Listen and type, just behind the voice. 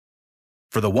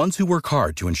For the ones who work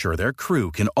hard to ensure their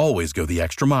crew can always go the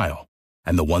extra mile,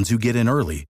 and the ones who get in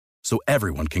early so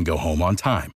everyone can go home on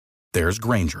time, there's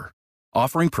Grainger,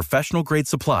 offering professional-grade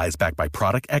supplies backed by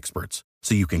product experts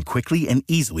so you can quickly and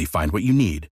easily find what you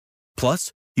need.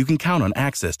 Plus, you can count on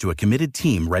access to a committed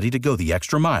team ready to go the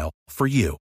extra mile for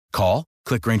you. Call,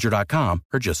 click Grainger.com,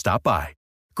 or just stop by.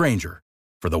 Grainger,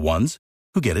 for the ones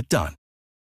who get it done.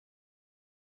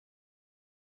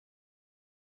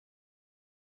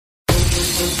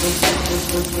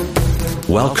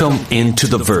 Welcome into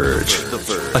The Verge,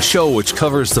 a show which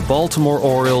covers the Baltimore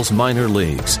Orioles minor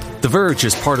leagues. The Verge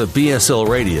is part of BSL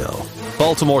Radio.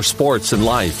 Baltimore Sports and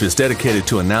Life is dedicated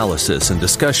to analysis and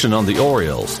discussion on the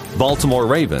Orioles, Baltimore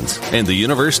Ravens, and the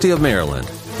University of Maryland.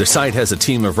 The site has a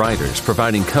team of writers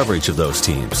providing coverage of those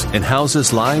teams and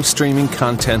houses live streaming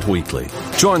content weekly.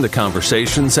 Join the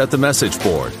conversations at the message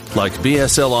board, like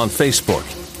BSL on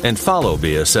Facebook, and follow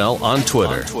BSL on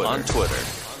Twitter.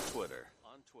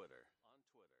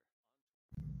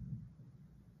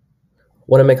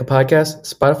 Want to make a podcast?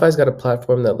 Spotify's got a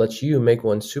platform that lets you make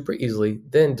one super easily,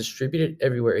 then distribute it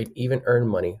everywhere and even earn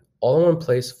money, all in one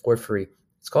place for free.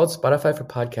 It's called Spotify for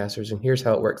Podcasters, and here's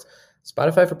how it works.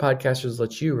 Spotify for Podcasters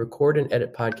lets you record and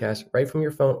edit podcasts right from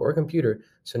your phone or computer,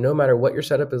 so no matter what your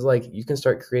setup is like, you can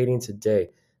start creating today.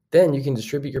 Then you can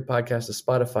distribute your podcast to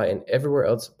Spotify and everywhere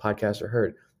else podcasts are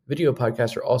heard. Video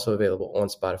podcasts are also available on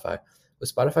Spotify.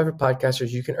 With Spotify for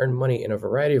Podcasters, you can earn money in a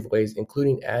variety of ways,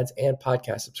 including ads and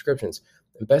podcast subscriptions.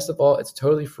 And best of all, it's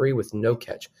totally free with no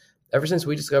catch. Ever since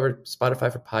we discovered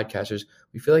Spotify for Podcasters,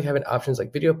 we feel like having options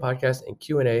like video podcasts and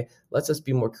Q&A lets us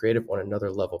be more creative on another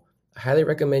level. I highly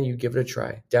recommend you give it a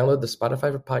try. Download the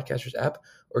Spotify for Podcasters app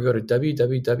or go to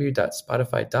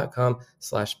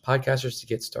www.spotify.com/podcasters to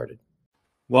get started.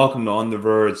 Welcome to On the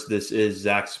Verge. This is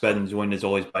Zach Spedden, joined as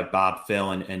always by Bob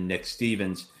Phelan and Nick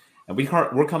Stevens. And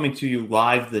we're coming to you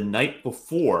live the night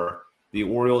before the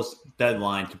Orioles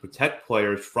deadline to protect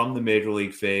players from the Major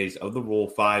League phase of the Rule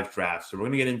 5 draft. So we're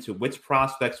going to get into which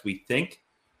prospects we think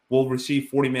will receive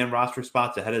 40-man roster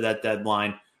spots ahead of that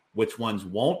deadline, which ones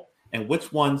won't, and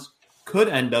which ones could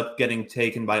end up getting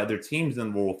taken by other teams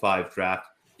in the Rule 5 draft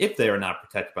if they are not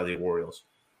protected by the Orioles.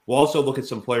 We'll also look at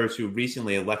some players who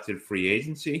recently elected free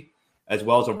agency, as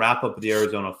well as a wrap-up of the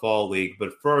Arizona Fall League.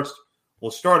 But first,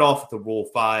 we'll start off with the Rule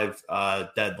 5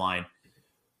 deadline.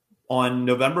 On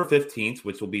November 15th,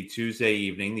 which will be Tuesday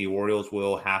evening, the Orioles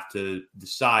will have to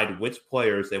decide which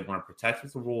players they want to protect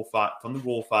with the Rule 5, from the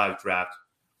Rule 5 draft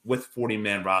with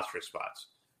 40-man roster spots.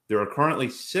 There are currently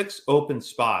 6 open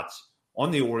spots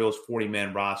on the Orioles'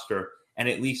 40-man roster, and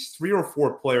at least 3 or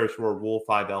 4 players who are Rule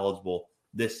 5 eligible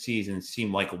this season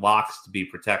seem like locks to be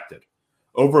protected.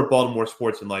 Over at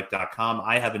BaltimoreSportsAndLife.com,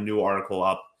 I have a new article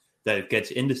up that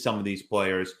gets into some of these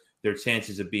players, their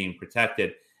chances of being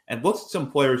protected, and looks at some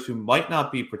players who might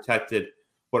not be protected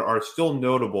but are still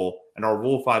notable and are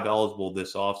Rule 5 eligible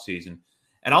this offseason.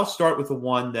 And I'll start with the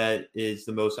one that is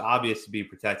the most obvious to be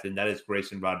protected, and that is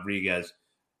Grayson Rodriguez.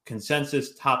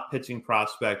 Consensus top pitching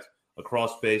prospect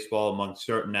across baseball among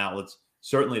certain outlets,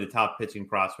 certainly the top pitching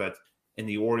prospect in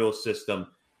the Orioles system.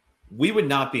 We would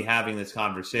not be having this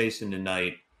conversation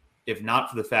tonight if not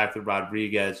for the fact that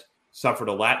Rodriguez suffered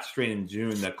a lat strain in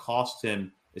June that cost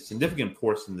him a significant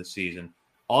portion of the season,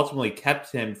 ultimately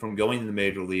kept him from going to the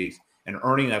major leagues and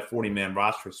earning that 40-man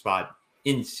roster spot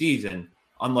in season,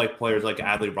 unlike players like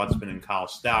Adley Rutschman and Kyle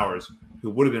Stowers, who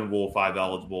would have been Rule 5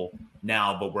 eligible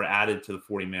now, but were added to the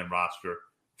 40-man roster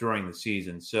during the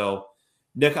season. So,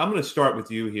 Nick, I'm going to start with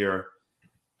you here.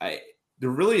 There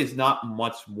really is not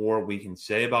much more we can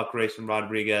say about Grayson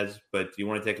Rodriguez, but do you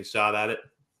want to take a shot at it?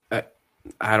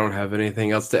 I don't have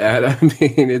anything else to add. I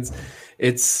mean,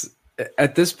 it's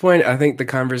at this point, I think the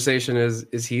conversation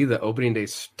is he the opening day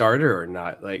starter or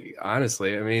not? Like,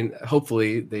 honestly, I mean,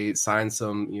 hopefully they sign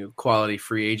some, quality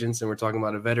free agents and we're talking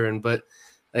about a veteran, but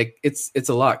like it's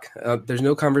a lock. There's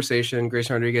no conversation.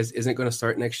 Grayson Rodriguez isn't going to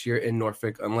start next year in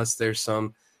Norfolk unless there's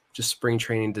some just spring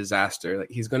training disaster. Like,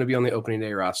 he's going to be on the opening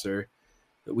day roster.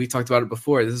 We talked about it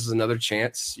before. This is another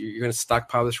chance. You're going to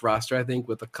stockpile this roster, I think,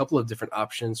 with a couple of different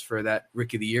options for that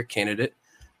Rookie of the Year candidate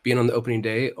being on the opening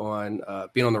day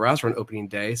being on the roster on opening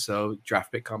day. So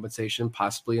draft pick compensation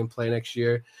possibly in play next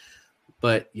year.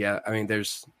 But yeah, I mean,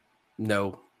 there's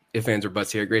no ifs, ands, or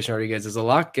buts here. Grayson Rodriguez is a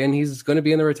lock, and he's going to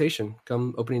be in the rotation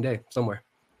come opening day somewhere.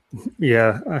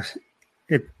 Yeah.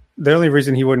 The only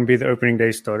reason he wouldn't be the opening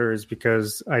day starter is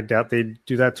because I doubt they'd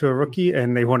do that to a rookie,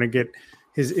 and they want to get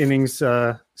his innings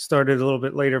started a little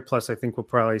bit later. Plus, I think we'll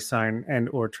probably sign and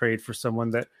or trade for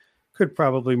someone that could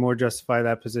probably more justify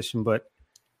that position. But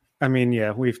I mean,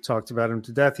 yeah, we've talked about him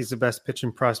to death. He's the best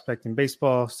pitching prospect in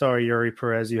baseball. Sorry, Yuri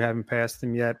Perez, you haven't passed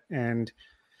him yet. And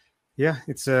yeah,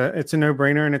 it's a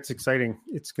no-brainer, and it's exciting.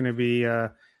 It's going to be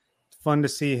fun to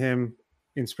see him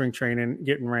in spring training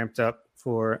getting ramped up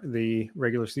for the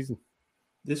regular season.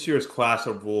 This year's class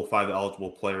of Rule 5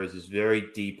 eligible players is very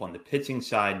deep on the pitching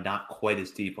side, not quite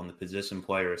as deep on the position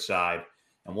player side.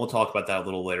 And we'll talk about that a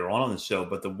little later on the show.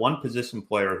 But the one position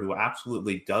player who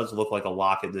absolutely does look like a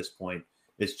lock at this point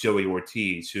is Joey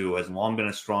Ortiz, who has long been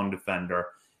a strong defender.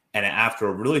 And after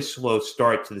a really slow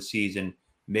start to the season,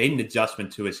 made an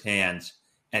adjustment to his hands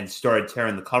and started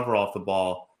tearing the cover off the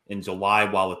ball in July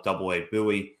while with AA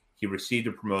Bowie. He received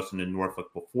a promotion to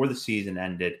Norfolk before the season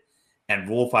ended and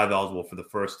Rule 5 eligible for the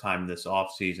first time this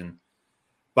offseason.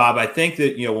 Bob, I think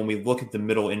that, when we look at the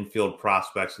middle infield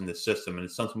prospects in the system, and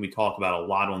it's something we talk about a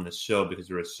lot on this show because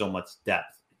there is so much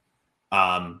depth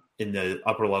in the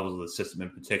upper levels of the system in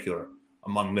particular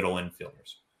among middle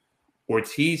infielders.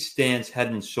 Ortiz stands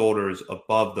head and shoulders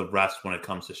above the rest when it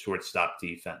comes to shortstop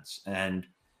defense. And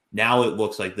now it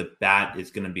looks like the bat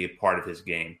is going to be a part of his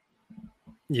game.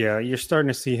 Yeah, you're starting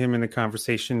to see him in the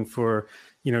conversation for,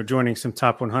 joining some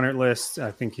top 100 lists.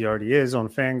 I think he already is on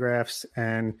Fangraphs.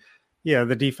 And yeah,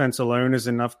 the defense alone is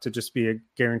enough to just be a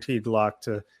guaranteed lock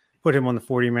to put him on the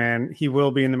 40-man. He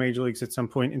will be in the major leagues at some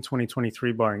point in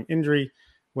 2023, barring injury,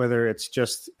 whether it's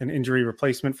just an injury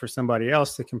replacement for somebody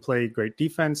else that can play great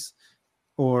defense,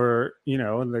 or,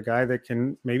 the guy that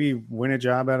can maybe win a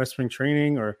job out of spring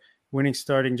training or winning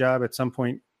starting job at some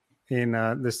point in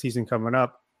the season coming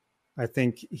up. I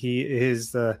think he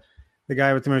is the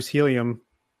guy with the most helium,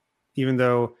 even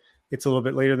though it's a little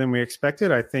bit later than we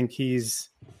expected. I think he's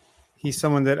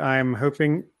someone that I'm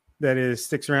hoping that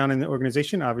sticks around in the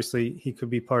organization. Obviously, he could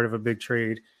be part of a big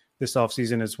trade this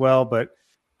offseason as well, but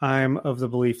I'm of the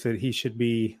belief that he should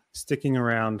be sticking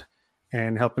around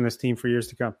and helping this team for years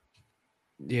to come.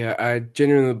 Yeah, I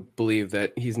genuinely believe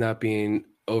that he's not being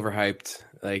overhyped.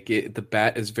 The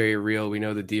bat is very real. We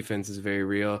know the defense is very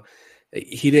real.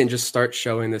 He didn't just start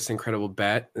showing this incredible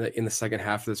bat in the second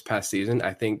half of this past season.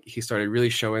 I think he started really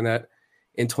showing that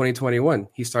in 2021.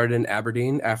 He started in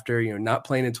Aberdeen after, not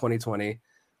playing in 2020,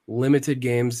 limited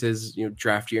games his,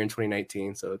 draft year in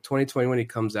 2019. So 2021, he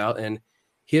comes out and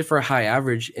he hit for a high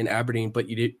average in Aberdeen, but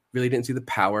you really didn't see the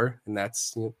power. And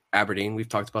that's Aberdeen. We've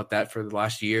talked about that for the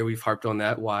last year. We've harped on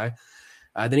that. Why?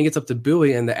 Then he gets up to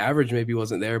Bowie and the average maybe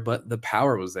wasn't there, but the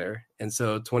power was there. And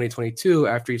so 2022,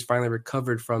 after he's finally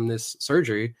recovered from this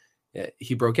surgery,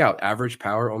 he broke out average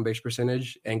power, on base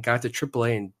percentage, and got to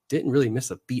AAA and didn't really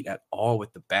miss a beat at all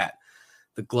with the bat.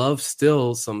 The glove,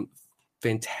 still some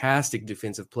fantastic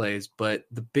defensive plays, but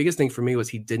the biggest thing for me was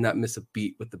he did not miss a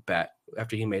beat with the bat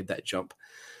after he made that jump.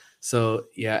 So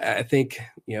yeah, I think,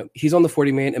 he's on the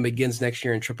 40-man and begins next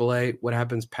year in AAA. What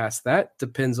happens past that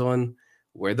depends on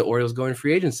where the Orioles go in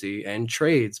free agency and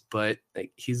trades, but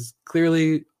he's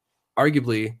clearly,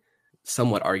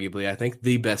 somewhat arguably, I think,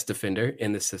 the best defender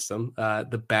in the system.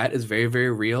 The bat is very,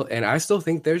 very real, and I still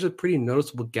think there's a pretty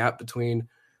noticeable gap between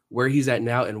where he's at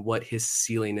now and what his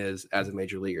ceiling is as a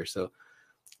major leaguer. So a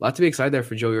lot to be excited there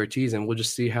for Joey Ortiz, and we'll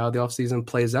just see how the offseason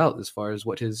plays out as far as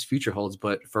what his future holds.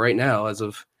 But for right now, as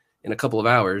of in a couple of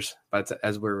hours,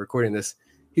 as we're recording this,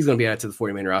 he's going to be added to the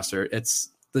 40-man roster. It's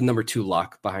the number 2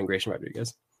 lock behind Grayson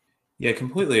Rodriguez. Yeah,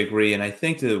 completely agree. And I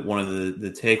think that one of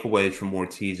the takeaways from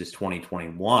Ortiz's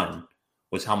 2021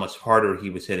 was how much harder he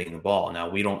was hitting the ball. Now,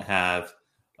 we don't have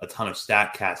a ton of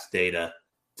StatCast data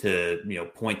to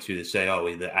point to say,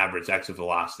 the average exit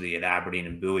velocity at Aberdeen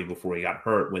and Bowie before he got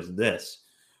hurt was this.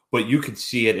 But you could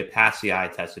see it. It passed the eye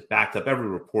test. It backed up every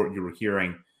report you were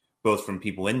hearing, both from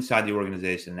people inside the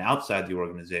organization and outside the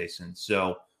organization.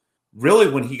 So really,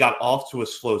 when he got off to a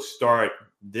slow start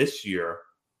this year,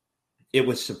 it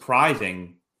was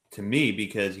surprising to me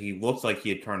because he looked like he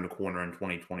had turned the corner in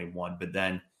 2021, but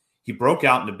then he broke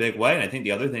out in a big way. And I think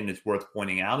the other thing that's worth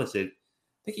pointing out is that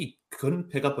I think he couldn't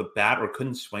pick up a bat or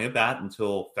couldn't swing a bat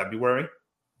until February.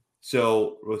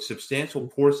 So a substantial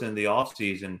portion of the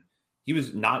offseason, he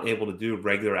was not able to do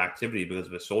regular activity because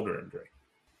of a shoulder injury.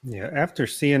 Yeah, after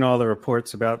seeing all the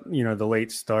reports about, the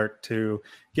late start to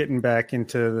getting back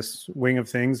into the swing of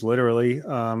things, literally,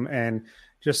 and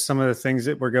just some of the things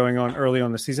that were going on early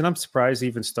on the season, I'm surprised he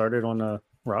even started on a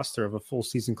roster of a full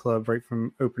season club right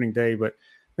from opening day, but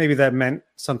maybe that meant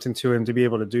something to him to be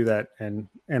able to do that. And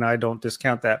I don't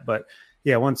discount that, but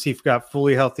yeah, once he got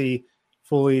fully healthy,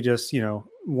 fully just,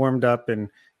 warmed up and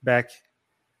back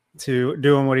to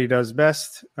doing what he does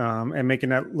best, and making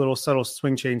that little subtle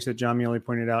swing change that John Mealy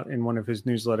pointed out in one of his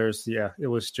newsletters. Yeah, it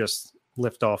was just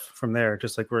lift off from there,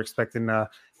 just like we're expecting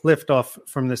lift off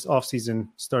from this offseason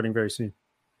starting very soon.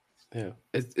 Yeah,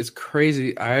 it's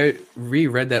crazy. I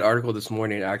reread that article this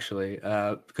morning actually,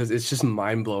 because it's just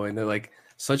mind blowing that like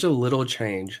such a little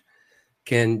change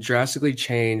can drastically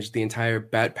change the entire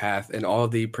bat path and all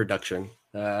the production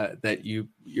that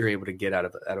you're able to get out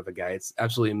of a guy. It's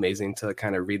absolutely amazing to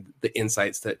kind of read the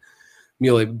insights that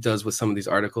Muley does with some of these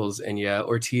articles. And yeah,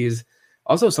 Ortiz.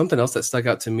 Also, something else that stuck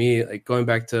out to me, like going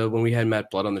back to when we had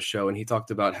Matt Blood on the show, and he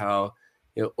talked about how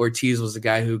Ortiz was the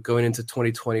guy who going into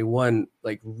 2021,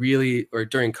 like really, or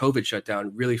during COVID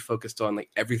shutdown, really focused on like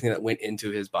everything that went into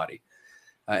his body.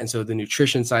 And so the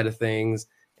nutrition side of things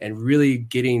and really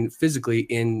getting physically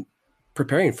in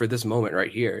preparing for this moment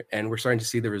right here. And we're starting to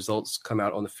see the results come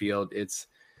out on the field.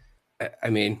 I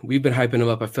mean, we've been hyping him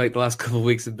up. I feel like the last couple of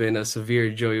weeks have been a severe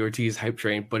Joey Ortiz hype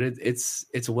train, but it's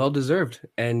well-deserved.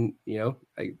 And,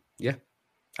 I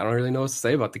don't really know what to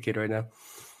say about the kid right now.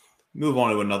 Move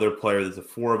on to another player that the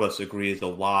four of us agree is a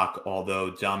lock,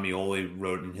 although John Mioli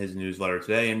wrote in his newsletter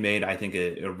today and made, I think,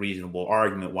 a reasonable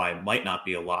argument why it might not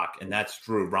be a lock, and that's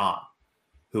Drew Rom,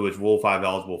 who is Rule 5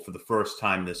 eligible for the first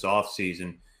time this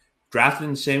offseason. Drafted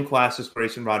in the same class as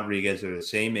Grayson Rodriguez, they're the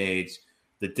same age.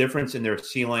 The difference in their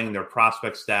ceiling, their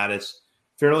prospect status,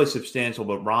 fairly substantial,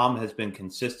 but Rom has been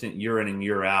consistent year in and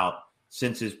year out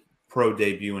since his pro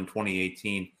debut in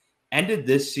 2018. Ended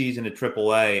this season at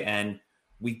AAA, and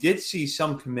we did see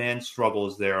some command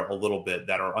struggles there a little bit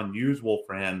that are unusual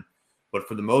for him, but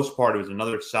for the most part, it was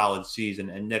another solid season.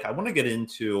 And Nick, I want to get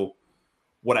into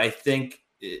what I think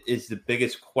is the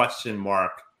biggest question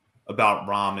mark about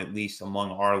Rom, at least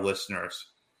among our listeners,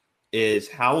 is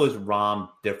how is Rom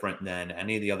different than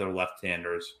any of the other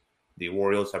left-handers the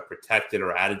Orioles have protected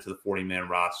or added to the 40-man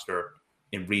roster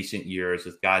in recent years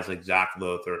with guys like Zach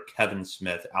Lowther, Kevin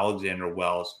Smith, Alexander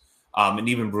Wells, and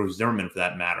even Bruce Zimmerman, for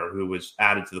that matter, who was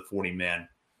added to the 40-man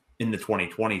in the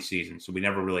 2020 season. So we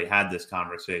never really had this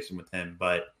conversation with him.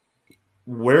 But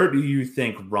where do you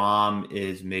think Rom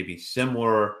is maybe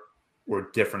similar or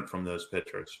different from those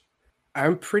pitchers?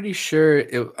 I'm pretty sure,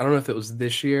 I don't know if it was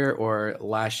this year or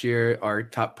last year, our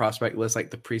top prospect list, like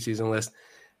the preseason list,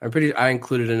 I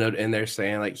included a note in there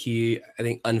saying like I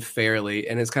think unfairly,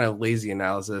 and it's kind of lazy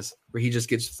analysis, where he just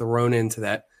gets thrown into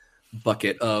that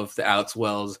bucket of the Alex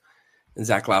Wells and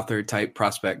Zach Lowther type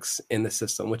prospects in the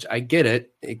system, which I get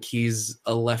it. He's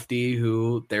a lefty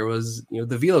who there was,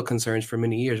 the velo concerns for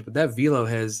many years, but that velo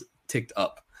has ticked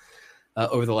up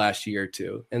over the last year or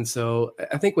two. And so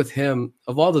I think with him,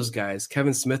 of all those guys,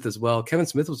 Kevin Smith as well, Kevin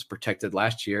Smith was protected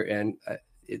last year. And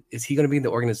is he going to be in the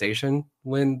organization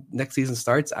when next season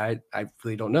starts? I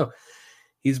really don't know.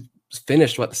 He's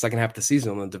finished the second half of the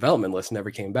season on the development list,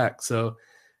 never came back. So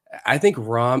I think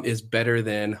Rom is better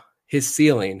than his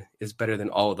ceiling is better than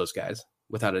all of those guys,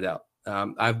 without a doubt.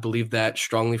 I've believed that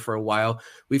strongly for a while.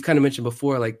 We've kind of mentioned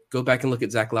before, like go back and look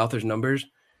at Zach Lowther's numbers,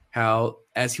 how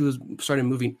as he was started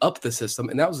moving up the system,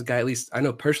 and that was a guy, at least I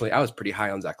know personally, I was pretty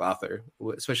high on Zach Lowther,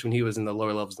 especially when he was in the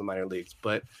lower levels of the minor leagues.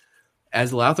 But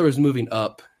as Lowther was moving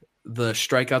up, the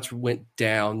strikeouts went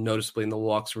down noticeably and the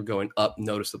walks were going up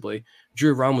noticeably.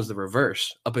 Drew Rom was the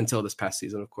reverse up until this past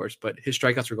season, of course, but his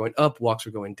strikeouts were going up, walks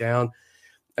were going down.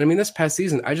 And I mean, this past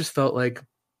season, I just felt like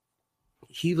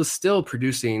he was still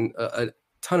producing a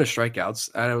ton of strikeouts.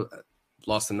 I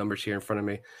lost the numbers here in front of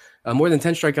me. More than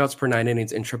 10 strikeouts per 9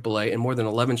 innings in AAA and more than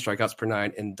 11 strikeouts per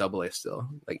 9 in AA still.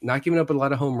 Like not giving up a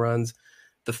lot of home runs.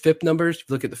 The FIP numbers, if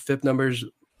you look at the FIP numbers,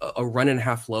 a run and a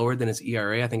half lower than his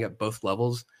ERA, I think at both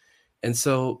levels. And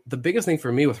so the biggest thing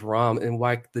for me with Rom and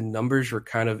why the numbers were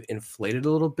kind of inflated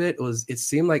a little bit was it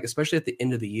seemed like, especially at the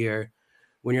end of the year,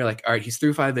 when you're like, all right, he's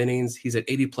through 5 innings, he's at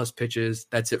 80 plus pitches,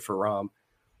 that's it for Rom.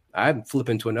 I'm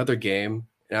flipping to another game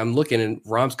and I'm looking and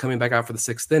Rom's coming back out for the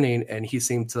 6th inning and he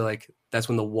seemed to like, that's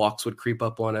when the walks would creep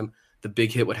up on him, the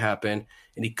big hit would happen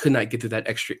and he could not get through that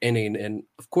extra inning. And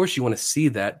of course you want to see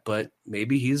that, but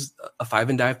maybe he's a 5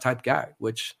 and dive type guy,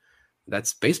 which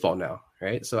that's baseball now,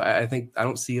 right? So I think I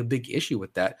don't see a big issue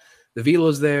with that. The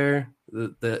velo's there,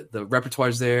 the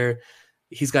repertoire's there.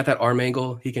 He's got that arm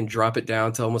angle. He can drop it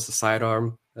down to almost a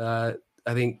sidearm. I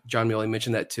think John Mioli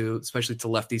mentioned that too, especially to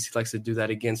lefties. He likes to do that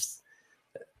against.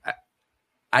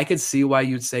 I could see why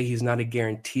you'd say he's not a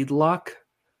guaranteed lock,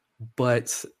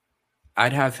 but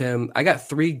I'd have him. I got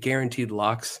 3 guaranteed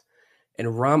locks,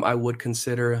 and Rom I would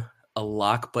consider a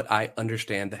lock, but I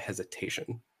understand the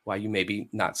hesitation why you maybe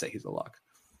not say he's a lock.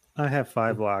 I have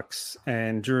 5 locks,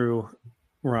 and Drew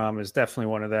Rom is definitely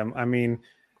one of them. I mean,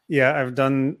 yeah,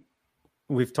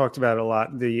 we've talked about a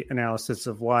lot, the analysis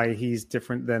of why he's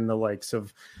different than the likes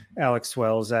of Alex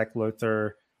Wells, Zach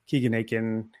Lowther, Keegan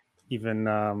Aiken,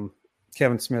 even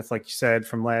Kevin Smith, like you said,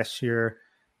 from last year.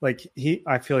 like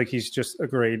I feel like he's just a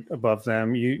grade above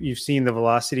them. You've seen the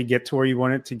velocity get to where you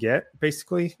want it to get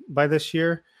basically by this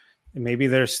year. And maybe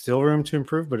there's still room to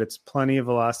improve, but it's plenty of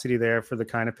velocity there for the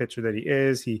kind of pitcher that he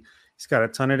is. He's got a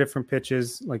ton of different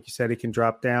pitches. Like you said, he can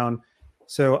drop down.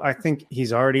 So I think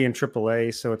he's already in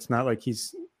AAA. So it's not like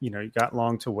he's, you got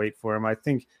long to wait for him. I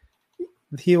think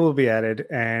he will be added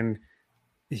and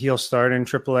he'll start in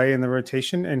AAA in the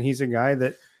rotation. And he's a guy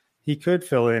that he could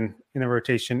fill in the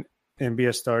rotation and be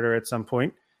a starter at some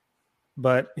point.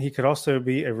 But he could also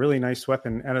be a really nice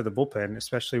weapon out of the bullpen,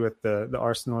 especially with the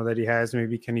arsenal that he has.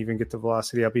 Maybe can even get the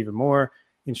velocity up even more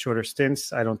in shorter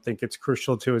stints. I don't think it's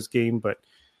crucial to his game, but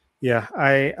yeah,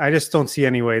 I just don't see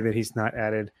any way that he's not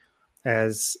added,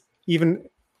 as even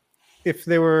if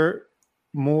there were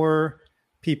more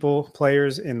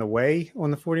players in the way on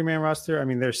the 40-man roster. I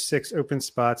mean, there's 6 open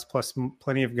spots plus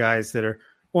plenty of guys that are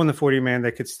on the 40-man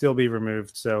that could still be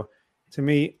removed. So to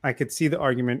me, I could see the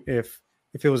argument if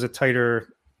it was a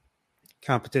tighter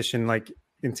competition like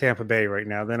in Tampa Bay right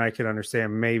now, then I could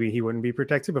understand maybe he wouldn't be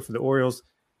protected. But for the Orioles,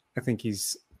 I think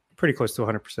he's pretty close to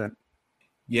 100%.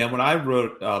 Yeah, when I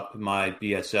wrote up my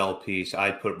BSL piece,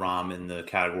 I put Rahm in the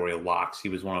category of locks. He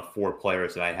was one of 4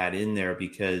 players that I had in there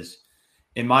because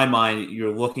in my mind,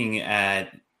 you're looking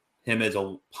at him as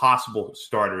a possible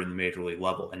starter in the major league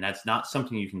level. And that's not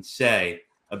something you can say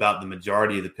about the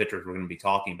majority of the pitchers we're going to be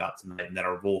talking about tonight and that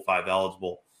are Rule 5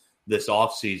 eligible this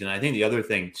offseason. I think the other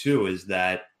thing, too, is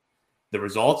that the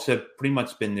results have pretty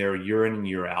much been there year in and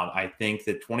year out. I think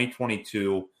that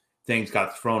 2022, things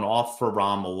got thrown off for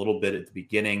Rahm a little bit at the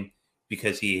beginning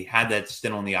because he had that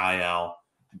stint on the IL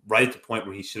right at the point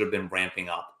where he should have been ramping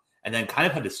up and then kind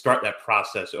of had to start that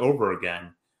process over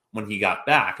again when he got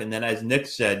back. And then as Nick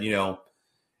said,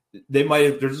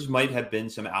 there just might have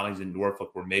been some outings in Norfolk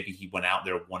where maybe he went out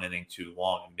there one inning too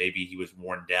long and maybe he was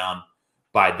worn down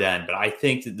by then. But I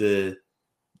think that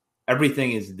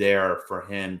everything is there for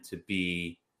him to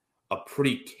be a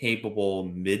pretty capable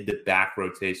mid to back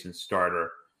rotation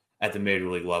starter at the major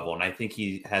league level. And I think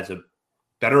he has a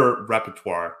better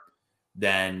repertoire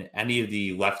than any of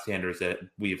the left-handers that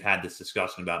we've had this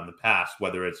discussion about in the past,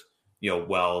 whether it's,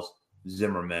 Wells,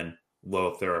 Zimmerman,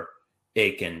 Lothar,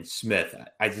 Aiken, Smith.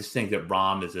 I just think that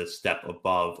Rahm is a step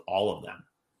above all of them.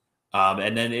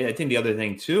 And then I think the other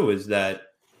thing too is that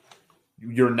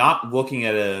you're not looking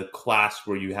at a class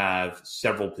where you have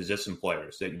several position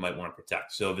players that you might want to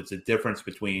protect. So if it's a difference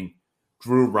between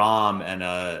Drew Rahm and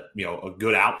a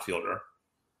good outfielder,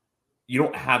 you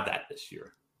don't have that this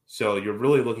year. So you're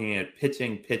really looking at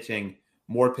pitching,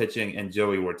 more pitching, and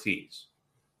Joey Ortiz.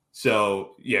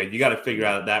 So yeah, you got to figure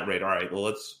out at that rate. All right, well,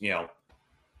 let's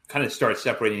kind of start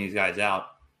separating these guys out.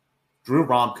 Drew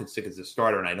Rahm could stick as a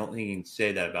starter, and I don't think you can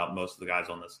say that about most of the guys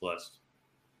on this list.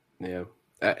 Yeah.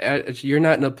 You're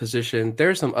not in a position. There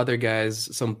are some other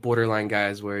guys, some borderline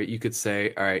guys where you could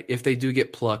say, all right, if they do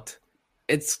get plucked,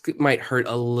 it might hurt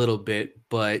a little bit,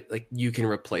 but like you can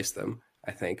replace them,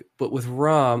 I think. But with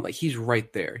Rahm, like he's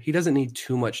right there. He doesn't need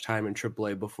too much time in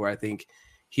AAA before I think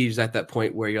he's at that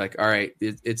point where you're like, all right,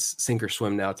 it's sink or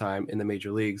swim now time in the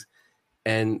major leagues.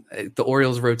 And the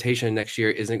Orioles rotation next year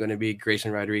isn't going to be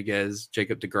Grayson Rodriguez,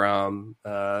 Jacob deGrom,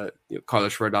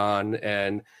 Carlos Rodon,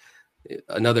 and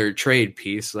another trade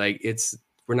piece. Like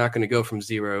we're not going to go from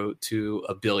 0 to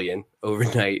 $1 billion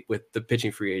overnight with the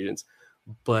pitching free agents.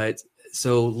 But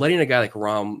so letting a guy like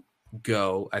Rahm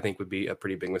go, I think would be a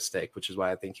pretty big mistake, which is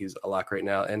why I think he's a lock right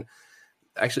now. And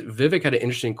actually, Vivek had an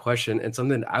interesting question, and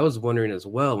something I was wondering as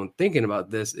well when thinking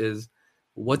about this is,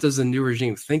 what does the new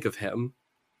regime think of him?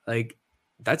 Like,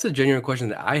 that's a genuine question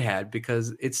that I had,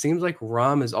 because it seems like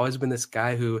Rahm has always been this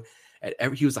guy who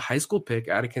he was a high school pick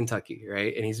out of Kentucky,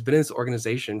 right? And he's been in this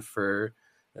organization for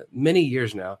many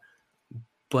years now,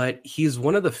 but he's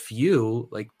one of the few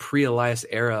like pre-Elias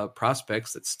era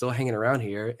prospects that's still hanging around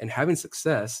here and having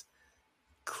success.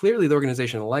 Clearly the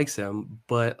organization likes him,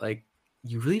 but like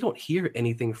you really don't hear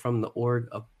anything from the org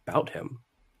about him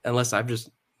unless I'm just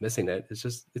missing it.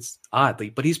 It's odd,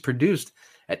 but he's produced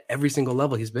at every single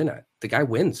level he's been at. The guy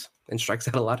wins and strikes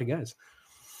out a lot of guys.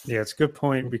 Yeah, it's a good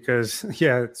point because,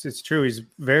 yeah, it's true. He's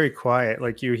very quiet.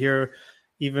 Like you hear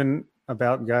even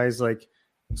about guys like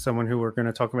someone who we're going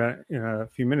to talk about in a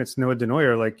few minutes, Noah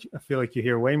Denoyer. Like I feel like you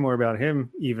hear way more about him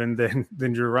even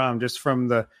than Drew Rahm, just from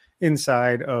the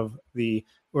inside of the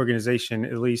organization,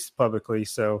 at least publicly.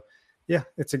 So, yeah,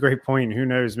 it's a great point. Who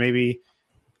knows? Maybe,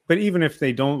 but even if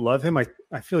they don't love him, I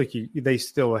feel like they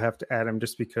still will have to add him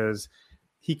just because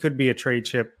he could be a trade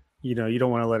chip. You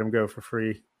don't want to let him go for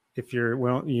free. If you're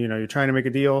you're trying to make a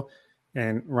deal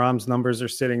and Rahm's numbers are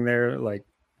sitting there, like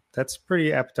that's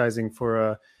pretty appetizing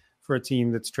for for a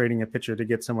team that's trading a pitcher to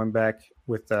get someone back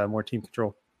with more team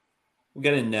control. We'll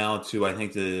get in now to, I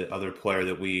think, the other player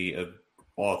that we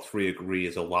all three agree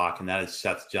is a lock, and that is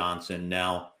Seth Johnson.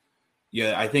 Now,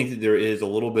 yeah, I think that there is a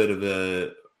little bit of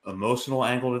a emotional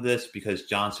angle to this because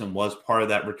Johnson was part of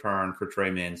that return for Trey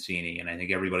Mancini, and I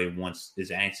think everybody is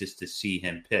anxious to see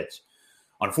him pitch.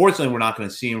 Unfortunately, we're not going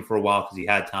to see him for a while because he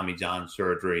had Tommy John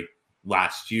surgery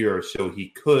last year, so he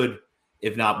could,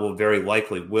 if not will very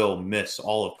likely will, miss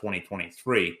all of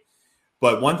 2023.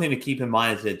 But one thing to keep in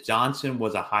mind is that Johnson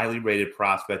was a highly rated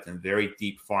prospect in a very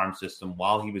deep farm system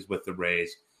while he was with the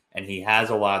Rays, and he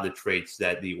has a lot of the traits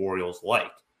that the Orioles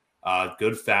like.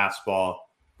 Good fastball,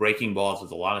 breaking balls with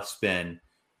a lot of spin.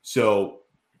 So,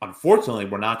 unfortunately,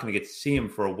 we're not going to get to see him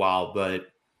for a while, but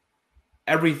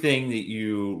everything that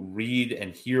you read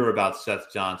and hear about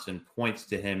Seth Johnson points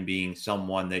to him being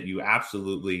someone that you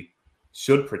absolutely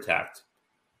should protect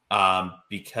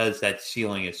because that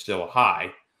ceiling is so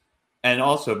high. And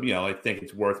also, I think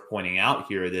it's worth pointing out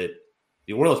here that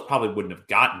the Orioles probably wouldn't have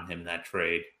gotten him that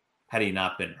trade had he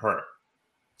not been hurt.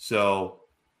 So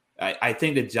I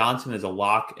think that Johnson is a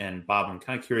lock. And Bob, I'm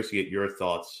kind of curious to get your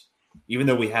thoughts, even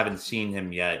though we haven't seen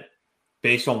him yet,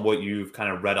 based on what you've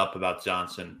kind of read up about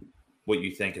Johnson, what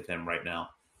you think of him right now.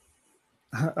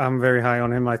 I'm very high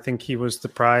on him. I think he was the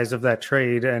prize of that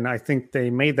trade. And I think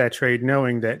they made that trade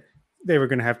knowing that they were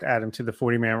going to have to add him to the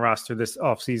 40-man roster this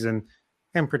offseason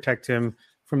and protect him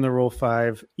from the Rule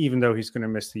 5, even though he's going to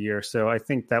miss the year. So I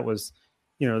think that was,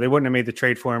 they wouldn't have made the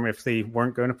trade for him if they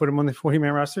weren't going to put him on the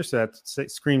 40-man roster. So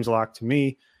that screams lock to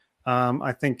me.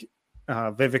 I think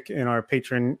Vivek in our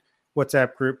patron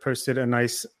WhatsApp group posted a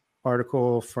nice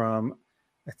article from,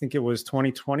 I think it was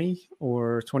 2020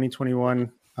 or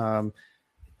 2021,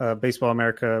 Baseball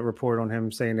America report on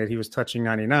him saying that he was touching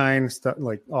 99, stuff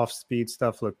like off-speed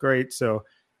stuff looked great. So,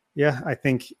 yeah, I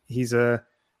think he's a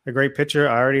great pitcher.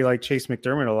 I already like Chase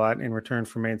McDermott a lot in return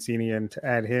for Mancini, and to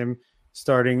add him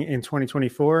starting in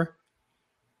 2024,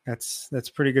 that's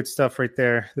pretty good stuff right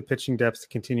there. The pitching depth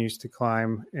continues to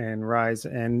climb and rise,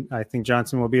 and I think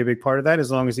Johnson will be a big part of that as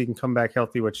long as he can come back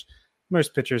healthy, which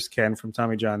most pitchers can from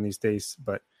Tommy John these days,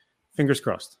 but fingers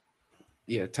crossed.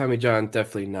 Yeah, Tommy John,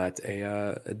 definitely not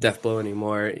a death blow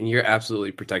anymore, and you're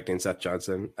absolutely protecting Seth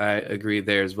Johnson. I agree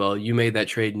there as well. You made that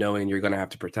trade knowing you're going to have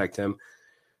to protect him.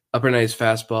 Upper nice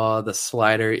fastball. The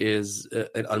slider is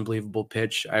an unbelievable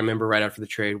pitch. I remember right after the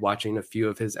trade watching a few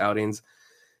of his outings.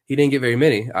 He didn't get very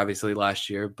many, obviously, last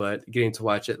year, but getting to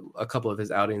watch a couple of his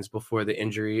outings before the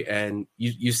injury, and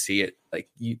you see it.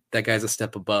 That guy's a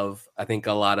step above, I think,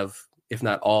 a lot of, if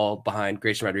not all, behind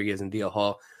Grayson Rodriguez and DL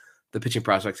Hall, the pitching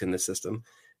prospects in this system.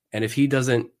 And if he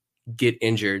doesn't get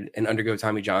injured and undergo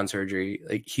Tommy John surgery,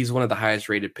 he's one of the highest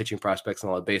rated pitching prospects in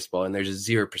all of baseball, and there's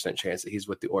a 0% chance that he's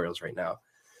with the Orioles right now.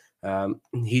 I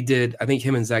think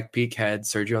him and Zach Peak had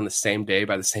surgery on the same day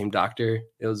by the same doctor.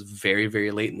 It was very,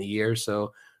 very late in the year.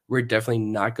 So we're definitely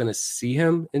not going to see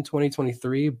him in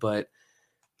 2023, but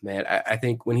man, I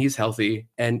think when he's healthy,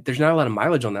 and there's not a lot of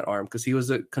mileage on that arm because he was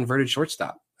a converted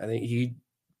shortstop. I think he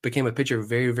became a pitcher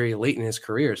very, very late in his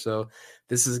career. So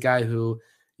this is a guy who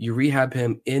you rehab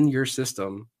him in your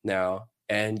system now,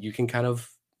 and you can kind of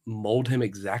mold him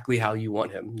exactly how you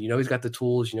want him. He's got the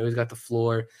tools, he's got the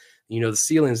floor, the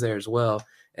ceiling's there as well.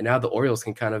 And now the Orioles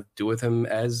can kind of do with him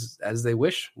as they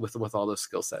wish with all those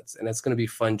skill sets. And it's going to be a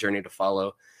fun journey to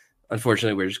follow.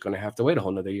 Unfortunately, we're just going to have to wait a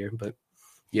whole nother year, but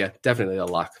yeah, definitely a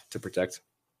lock to protect.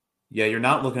 Yeah, you're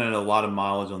not looking at a lot of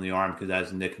mileage on the arm because,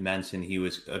 as Nick mentioned, he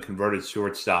was a converted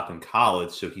shortstop in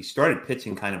college. So he started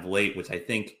pitching kind of late, which I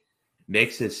think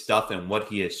makes his stuff and what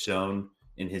he has shown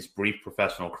in his brief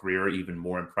professional career even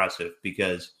more impressive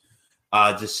because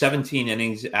just 17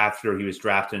 innings after he was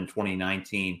drafted in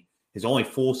 2019, his only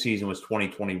full season was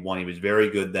 2021. He was very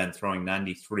good then, throwing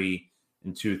 93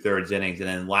 and 2/3 innings. And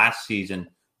then last season,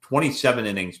 27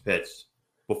 innings pitched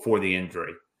before the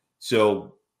injury.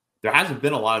 So there hasn't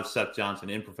been a lot of Seth Johnson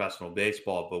in professional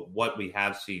baseball, but what we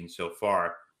have seen so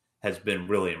far has been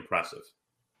really impressive.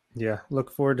 Yeah,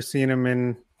 look forward to seeing him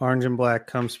in orange and black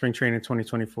come spring training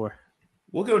 2024.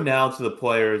 We'll go now to the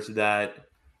players that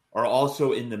are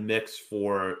also in the mix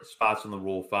for spots on the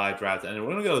Rule 5 draft. And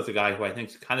we're going to go with a guy who I think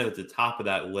is kind of at the top of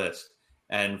that list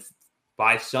and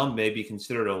by some may be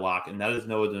considered a lock, and that is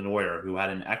Noah Denoyer, who had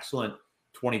an excellent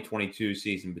 2022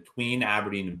 season between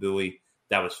Aberdeen and Bowie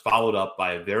that was followed up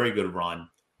by a very good run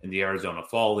in the Arizona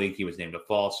Fall League. He was named a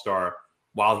Fall Star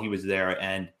while he was there.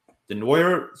 And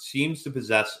Denoyer seems to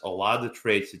possess a lot of the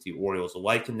traits that the Orioles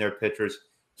like in their pitchers.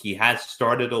 He has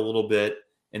started a little bit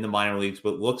in the minor leagues,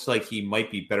 but looks like he might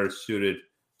be better suited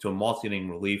to a multi-inning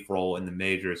relief role in the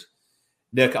majors.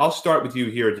 Nick, I'll start with you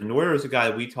here. Denoyer is a guy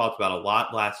that we talked about a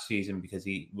lot last season because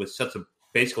he was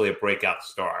basically a breakout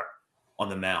star on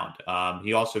the mound.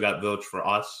 He also got votes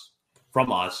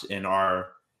from us in our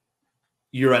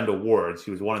year-end awards.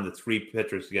 He was one of the 3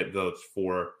 pitchers to get votes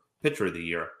for Pitcher of the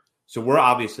Year. So we're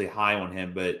obviously high on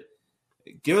him, but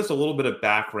give us a little bit of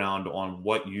background on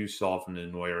what you saw from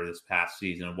Denoyer this past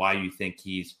season and why you think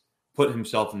he's put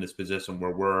himself in this position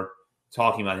where we're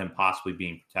talking about him possibly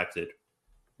being protected.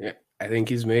 Yeah, I think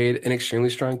he's made an extremely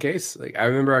strong case. Like, I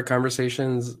remember our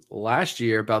conversations last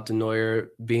year about Denoyer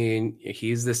being,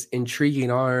 he's this intriguing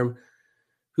arm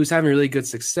who's having really good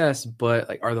success, but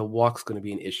like, are the walks going to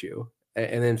be an issue?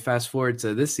 And then fast forward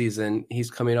to this season, he's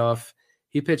coming off,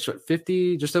 he pitched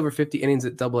just over 50 innings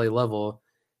at AA level.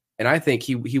 And I think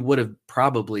he would have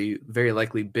probably very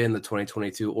likely been the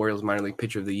 2022 Orioles minor league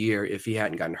pitcher of the year if he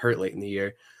hadn't gotten hurt late in the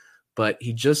year. But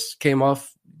he just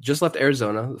left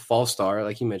Arizona, the fall star,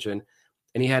 like you mentioned,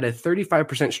 and he had a 35%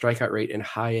 strikeout rate in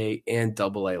high A and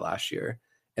AA last year.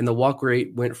 And the walk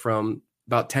rate went from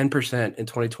about 10% in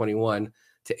 2021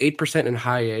 to 8% in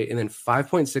high A and then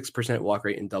 5.6% walk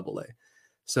rate in AA.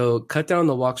 So cut down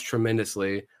the walks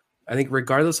tremendously. I think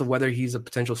regardless of whether he's a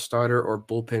potential starter or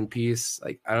bullpen piece,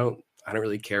 like I don't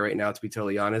really care right now, to be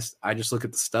totally honest. I just look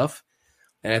at the stuff,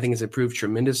 and I think it's improved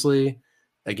tremendously.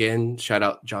 Again, shout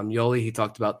out John Mioli. He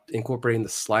talked about incorporating the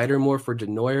slider more for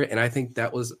Denoyer, and I think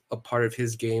that was a part of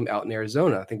his game out in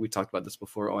Arizona. I think we talked about this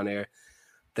before on air,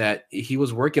 that he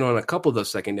was working on a couple of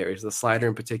those secondaries, the slider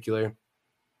in particular.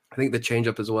 I think the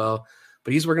changeup as well,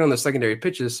 but he's working on the secondary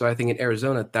pitches. So I think in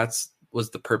Arizona, was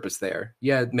the purpose there.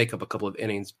 Yeah, make up a couple of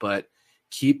innings, but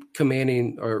keep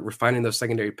commanding or refining those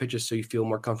secondary pitches so you feel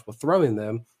more comfortable throwing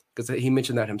them. Because he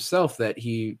mentioned that himself, that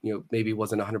he maybe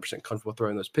wasn't 100% comfortable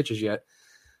throwing those pitches yet.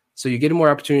 So you get more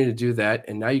opportunity to do that,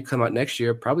 and now you come out next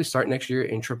year, probably start next year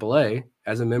in AAA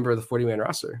as a member of the 40-man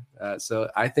roster. So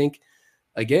I think,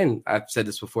 again, I've said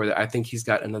this before, that I think he's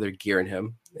got another gear in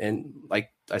him. And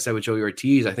like I said with Joey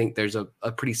Ortiz, I think there's a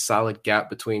pretty solid gap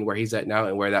between where he's at now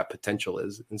and where that potential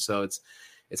is. And so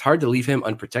it's hard to leave him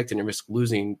unprotected and risk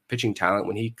losing pitching talent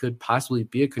when he could possibly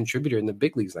be a contributor in the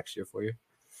big leagues next year for you.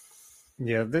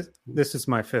 Yeah, this is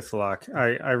my 5th lock.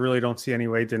 I really don't see any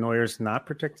way Denoyer's not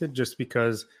protected, just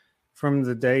because from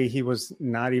the day he was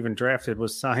not even drafted,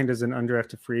 was signed as an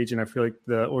undrafted free agent. I feel like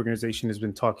the organization has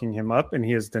been talking him up, and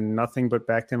he has done nothing but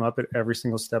backed him up at every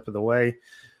single step of the way.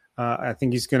 I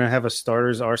think he's going to have a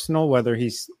starter's arsenal, whether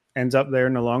he ends up there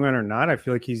in the long run or not. I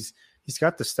feel like he's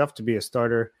got the stuff to be a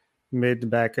starter mid to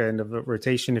back end of a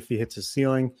rotation if he hits a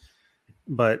ceiling.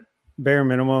 But bare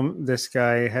minimum, this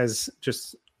guy has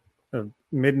just a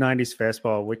mid-90s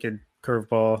fastball, wicked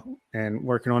curveball, and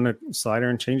working on a slider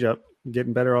and changeup,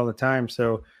 getting better all the time.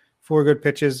 So 4 good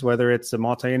pitches, whether it's a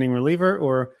multi-inning reliever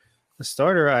or a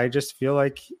starter, I just feel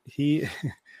like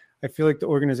I feel like the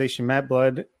organization, Matt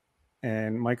Blood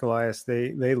and Mike Elias,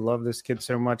 they love this kid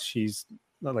so much. He's,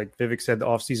 like Vivek said, the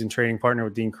offseason training partner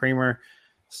with Dean Kramer.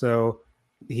 So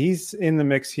he's in the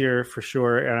mix here for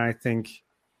sure. And I think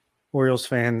Orioles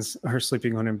fans are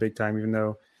sleeping on him big time, even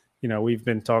though, we've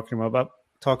been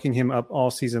talking him up all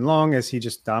season long as he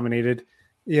just dominated.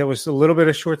 Yeah, it was a little bit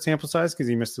of short sample size because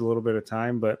he missed a little bit of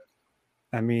time, but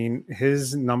I mean,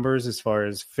 his numbers as far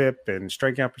as FIP and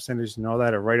strikeout percentage and all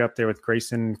that are right up there with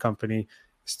Grayson and company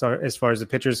as far as the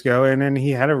pitchers go. And then he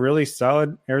had a really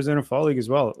solid Arizona Fall League as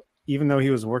well. Even though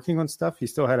he was working on stuff, he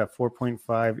still had a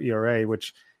 4.5 ERA,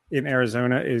 which in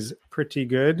Arizona is pretty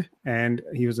good. And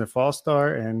he was a fall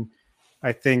star. And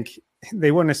I think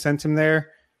they wouldn't have sent him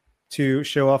there to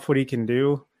show off what he can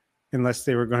do unless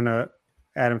they were going to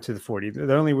add him to the 40.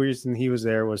 The only reason he was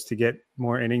there was to get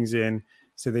more innings in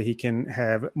so that he can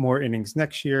have more innings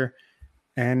next year.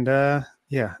 And I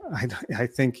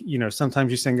think,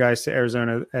 sometimes you send guys to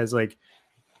Arizona as like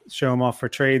show them off for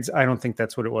trades. I don't think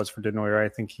that's what it was for Denoyer. I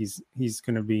think he's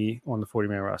going to be on the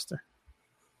 40-man roster.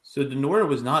 So Denoyer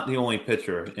was not the only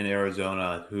pitcher in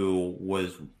Arizona who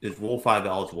is Rule 5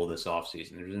 eligible this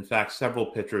offseason. There's in fact several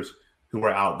pitchers who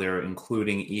were out there,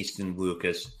 including Easton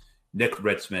Lucas, Nick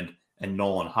Richmond, and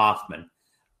Nolan Hoffman.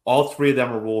 All 3 of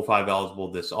them are Rule 5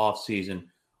 eligible this offseason.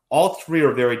 All 3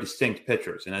 are very distinct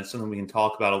pitchers, and that's something we can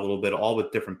talk about a little bit, all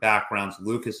with different backgrounds.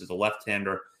 Lucas is a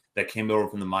left-hander that came over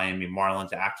from the Miami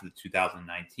Marlins after the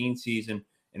 2019 season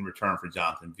in return for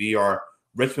Jonathan Villar.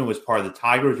 Richmond was part of the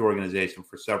Tigers organization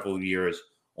for several years,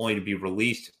 only to be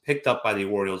released, picked up by the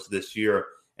Orioles this year,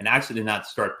 and actually did not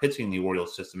start pitching the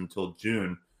Orioles system until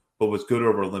June, but was good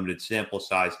over a limited sample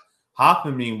size.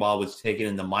 Hoffman, meanwhile, was taken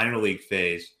in the minor league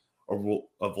phase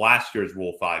of last year's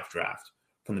Rule 5 draft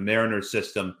from the Mariners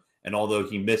system, and although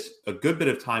he missed a good bit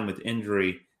of time with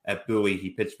injury at Bowie. He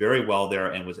pitched very well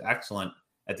there and was excellent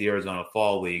at the Arizona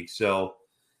Fall League. So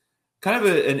kind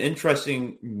of an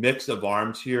interesting mix of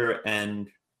arms here. And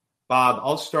Bob,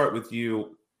 I'll start with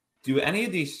you. Do any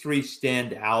of these three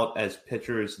stand out as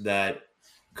pitchers that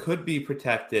could be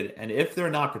protected? And if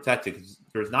they're not protected, because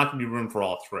there's not going to be room for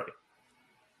all three.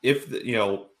 If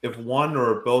one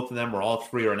or both of them or all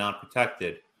three are not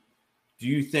protected, do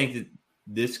you think that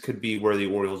this could be where the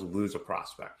Orioles lose a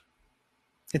prospect?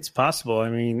 It's possible. I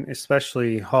mean,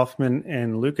 especially Hoffman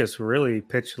and Lucas really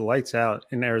pitched lights out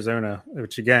in Arizona,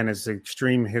 which again is an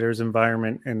extreme hitters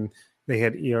environment, and they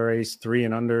had ERAs 3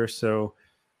 and under. So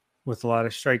with a lot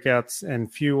of strikeouts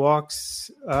and few walks,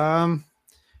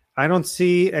 I don't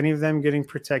see any of them getting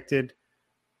protected,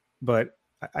 but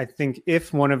I think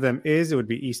if one of them is, it would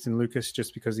be Easton Lucas,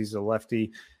 just because he's a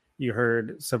lefty. You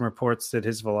heard some reports that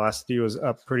his velocity was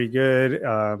up pretty good.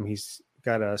 He's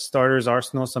got a starter's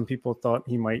arsenal. Some people thought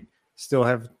he might still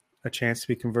have a chance to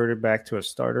be converted back to a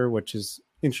starter, which is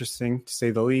interesting to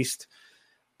say the least.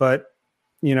 But,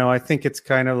 I think it's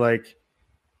kind of like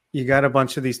you got a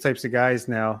bunch of these types of guys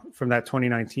now from that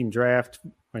 2019 draft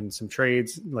and some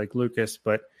trades like Lucas,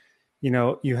 but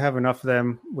you have enough of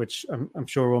them, which I'm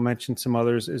sure we'll mention some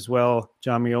others as well.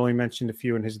 John Mioli mentioned a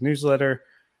few in his newsletter.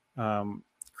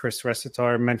 Chris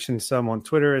Resitar mentioned some on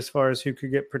Twitter as far as who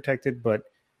could get protected, but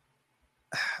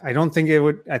I don't think it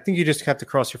would. I think you just have to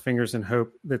cross your fingers and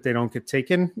hope that they don't get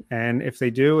taken. And if they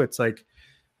do, it's like,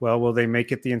 well, will they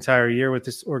make it the entire year with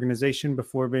this organization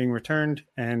before being returned?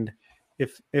 And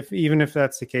even if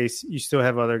that's the case, you still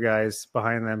have other guys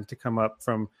behind them to come up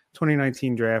from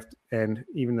 2019 draft and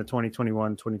even the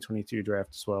 2021, 2022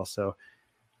 draft as well. So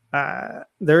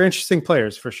they're interesting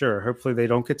players for sure. Hopefully they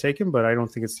don't get taken, but I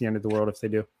don't think it's the end of the world if they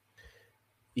do.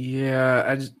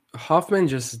 Yeah, Hoffman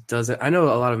just doesn't. I know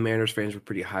a lot of Mariners fans were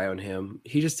pretty high on him.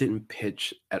 He just didn't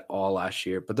pitch at all last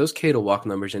year. But those K to walk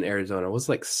numbers in Arizona was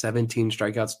like 17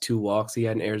 strikeouts, 2 walks he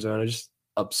had in Arizona. Just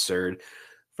absurd.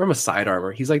 From a side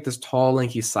armor, he's like this tall,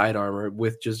 lanky side armor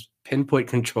with just pinpoint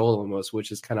control almost,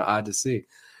 which is kind of odd to see.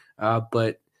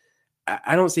 But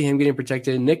I don't see him getting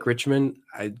protected. Nick Richmond,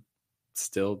 I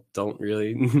still don't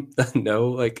really know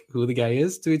like who the guy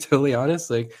is, to be totally honest.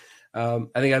 Like, I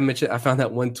think I found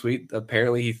that one tweet.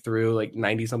 Apparently he threw like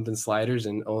 90 something sliders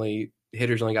and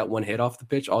hitters only got 1 hit off the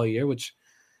pitch all year, which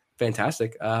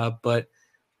fantastic. But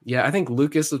yeah, I think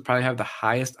Lucas would probably have the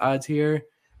highest odds here.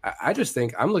 I just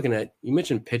think I'm looking at, you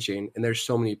mentioned pitching, and there's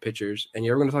so many pitchers, and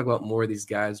you're going to talk about more of these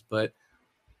guys, but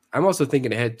I'm also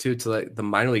thinking ahead too to like the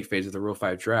minor league phase of the Rule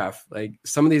 5 draft. Like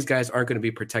some of these guys aren't going to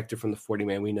be protected from the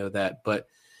 40-man. We know that, but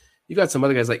you've got some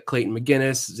other guys like Clayton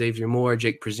McGinnis, Xavier Moore,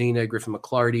 Jake Prezina, Griffin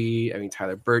McClarty. I mean,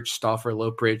 Tyler Birch, Stauffer,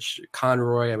 Loprich,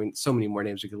 Conroy. I mean, so many more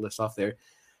names we could list off there.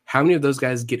 How many of those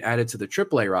guys get added to the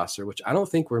AAA roster, which I don't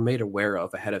think we're made aware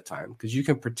of ahead of time, because you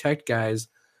can protect guys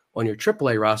on your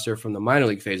AAA roster from the minor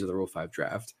league phase of the Rule 5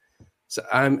 draft. So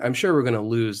I'm sure we're going to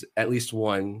lose at least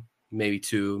 1, maybe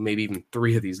 2, maybe even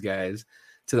 3 of these guys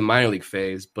to the minor league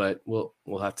phase, but we'll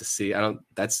have to see.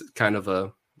 That's kind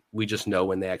of we just know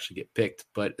when they actually get picked.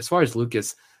 But as far as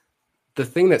Lucas, the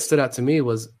thing that stood out to me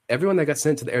was everyone that got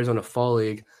sent to the Arizona Fall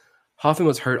League. Hoffman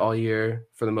was hurt all year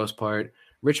for the most part.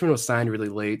 Richmond was signed really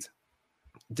late.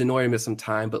 Denoyer missed some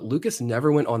time, but Lucas never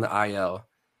went on the IL.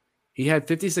 He had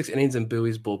 56 innings in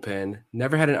Bowie's bullpen,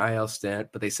 never had an IL stint,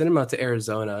 but they sent him out to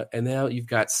Arizona, and now you've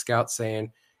got scouts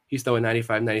saying he's throwing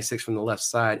 95, 96 from the left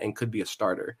side and could be a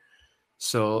starter.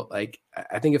 So, like,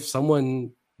 I think if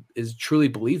someone truly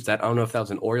believes that, I don't know if that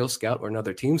was an Orioles scout or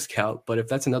another team scout, but if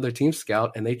that's another team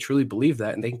scout and they truly believe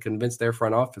that and they can convince their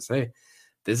front office, hey,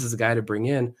 this is a guy to bring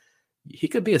in, he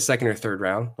could be a second or third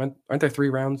round. Aren't there 3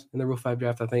 rounds in the Rule 5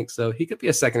 draft, I think? So he could be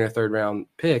a second or third round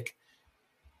pick.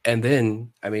 And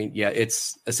then, I mean, yeah,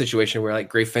 it's a situation where like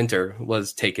Gray Fenter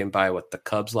was taken by the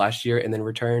Cubs last year and then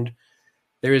returned.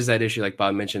 There is that issue, like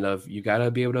Bob mentioned, of you got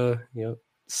to be able to,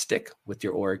 stick with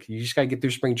your org. You just got to get through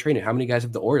spring training. How many guys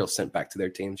have the Orioles sent back to their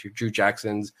teams? Your Drew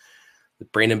Jacksons, the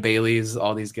Brandon Baileys,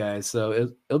 all these guys. So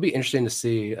it'll be interesting to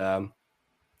see.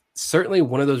 Certainly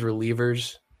one of those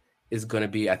relievers is going to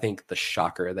be, I think, the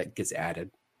shocker that gets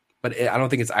added. But I don't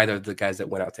think it's either of the guys that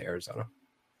went out to Arizona.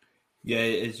 Yeah,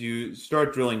 as you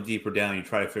start drilling deeper down, you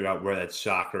try to figure out where that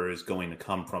shocker is going to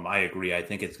come from. I agree. I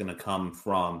think it's going to come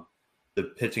from the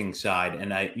pitching side.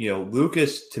 And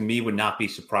Lucas to me would not be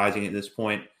surprising at this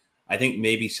point. I think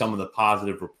maybe some of the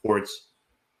positive reports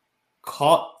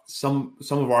caught some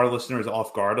of our listeners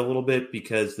off guard a little bit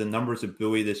because the numbers of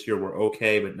Bowie this year were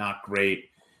okay, but not great.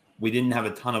 We didn't have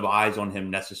a ton of eyes on him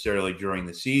necessarily during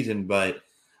the season, but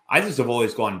I just have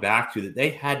always gone back to that they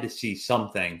had to see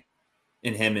something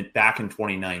in him back in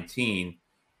 2019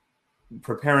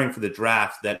 preparing for the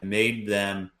draft that made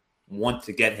them want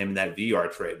to get him that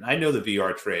VR trade. And I know the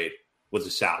VR trade was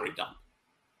a salary dump,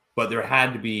 but there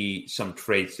had to be some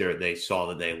traits there they saw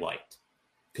that they liked,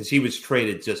 because he was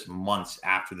traded just months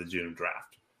after the June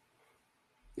draft.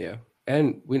 Yeah.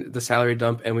 And the salary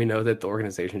dump, and we know that the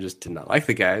organization just did not like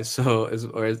the guy. So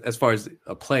as far as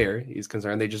a player he's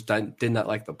concerned, they just did not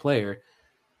like the player.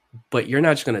 But you're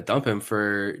not just going to dump him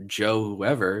for Joe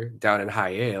whoever down in high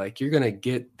A. Like, you're going to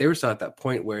get – they were still at that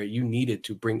point where you needed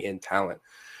to bring in talent.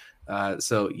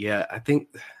 So, yeah, I think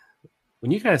when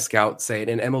you kind of scout, say,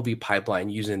 an MLB pipeline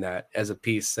using that as a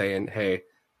piece, saying, hey,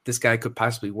 this guy could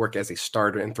possibly work as a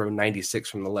starter and throw 96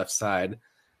 from the left side,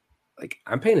 like,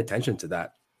 I'm paying attention to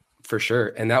that. For sure.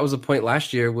 And that was a point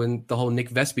last year when the whole Nick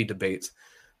Vespi debates,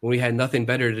 when we had nothing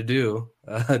better to do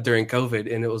during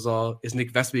COVID. And it was all, is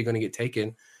Nick Vespi going to get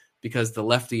taken because the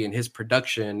lefty and his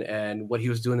production and what he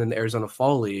was doing in the Arizona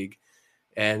Fall League.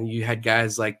 And you had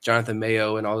guys like Jonathan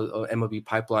Mayo and all MLB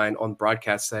Pipeline on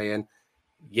broadcast saying,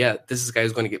 yeah, this is a guy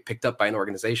who's going to get picked up by an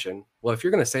organization. Well, if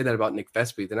you're going to say that about Nick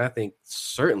Vespi, then I think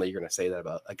certainly you're going to say that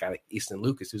about a guy like Easton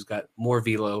Lucas, who's got more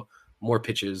velo, more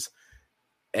pitches,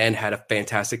 and had a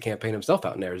fantastic campaign himself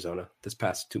out in Arizona this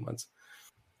past 2 months.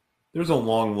 There's a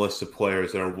long list of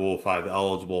players that are Rule 5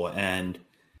 eligible. And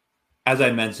as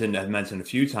I've mentioned a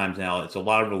few times now, it's a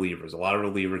lot of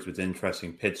relievers with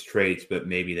interesting pitch traits, but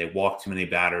maybe they walk too many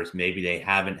batters. Maybe they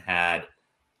haven't had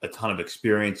a ton of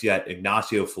experience yet.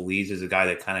 Ignacio Feliz is a guy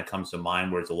that kind of comes to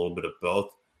mind where it's a little bit of both.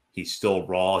 He's still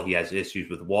raw. He has issues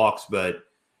with walks, but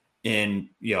in,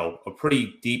 a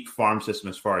pretty deep farm system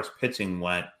as far as pitching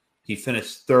went, he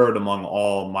finished third among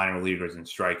all minor leaguers in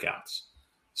strikeouts.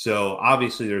 So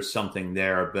obviously there's something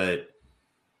there. But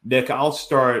Nick, I'll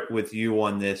start with you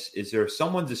on this. Is there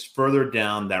someone just further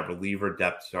down that reliever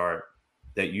depth chart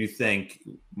that you think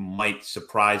might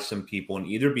surprise some people and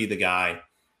either be the guy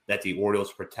that the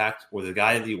Orioles protect or the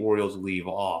guy that the Orioles leave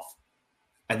off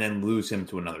and then lose him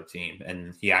to another team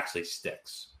and he actually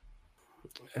sticks?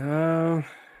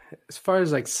 As far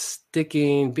as like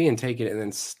being taken and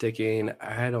then sticking,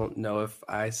 I don't know if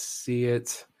I see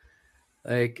it.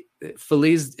 Like,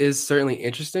 Feliz is certainly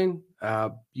interesting.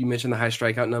 You mentioned the high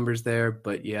strikeout numbers there,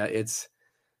 but yeah, it's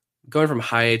going from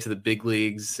high A to the big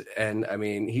leagues. And I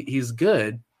mean, he's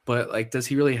good, but like, does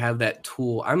he really have that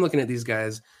tool? I'm looking at these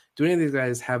guys. Do any of these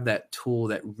guys have that tool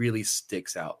that really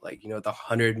sticks out? Like, the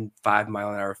 105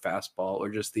 mile an hour fastball or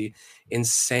just the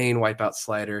insane wipeout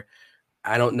slider.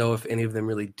 I don't know if any of them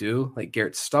really do. Like,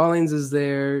 Garrett Stallings is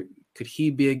there. Could he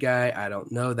be a guy? I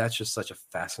don't know. That's just such a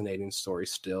fascinating story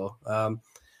still.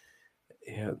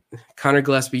 Connor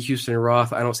Gillespie, Houston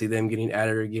Roth, I don't see them getting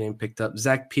added or getting picked up.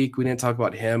 Zach Peak, we didn't talk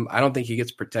about him. I don't think he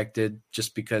gets protected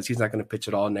just because he's not going to pitch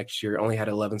at all next year. Only had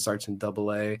 11 starts in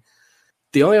Double-A.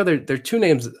 The only other – there are two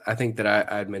names I think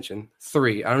that I'd mention.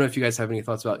 Three. I don't know if you guys have any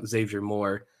thoughts about Xavier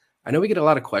Moore. I know we get a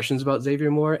lot of questions about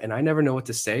Xavier Moore, and I never know what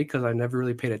to say because I never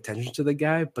really paid attention to the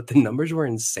guy, but the numbers were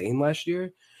insane last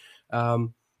year.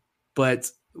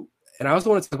 And I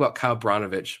also want to talk about Kyle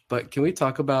Branovich, but can we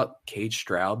talk about Cade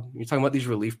Stroud? You're talking about these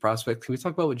relief prospects. Can we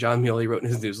talk about what John Muley wrote in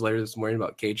his newsletter this morning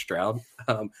about Cade Stroud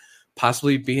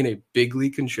possibly being a big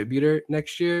league contributor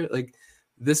next year? Like,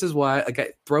 this is why a guy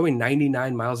throwing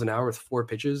 99 miles an hour with 4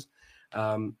 pitches.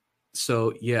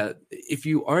 So yeah, if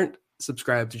you aren't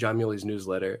subscribed to John Muley's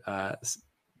newsletter,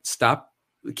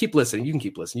 keep listening. You can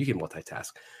keep listening. You can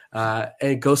multitask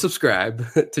and go subscribe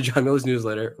to John Muley's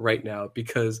newsletter right now,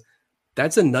 because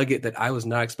that's a nugget that I was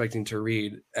not expecting to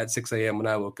read at 6 a.m. when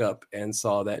I woke up and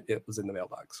saw that it was in the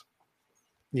mailbox.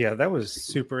 Yeah, that was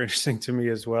super interesting to me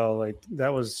as well. Like,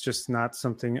 that was just not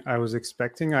something I was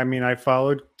expecting. I mean, I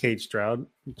followed Cade Stroud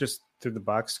just through the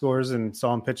box scores and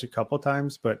saw him pitch a couple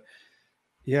times, but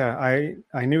yeah,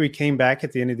 I knew he came back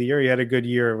at the end of the year. He had a good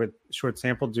year with short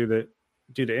sample due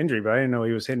to injury, but I didn't know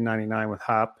he was hitting 99 with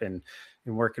hop and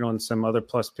working on some other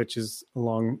plus pitches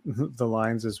along the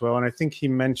lines as well. And I think he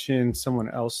mentioned someone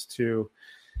else too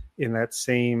in that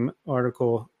same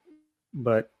article,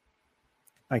 but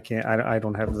I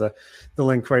don't have the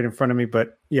link right in front of me.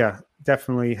 But yeah,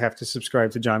 definitely have to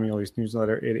subscribe to John Muley's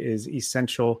newsletter. It is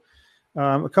essential.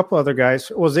 A couple other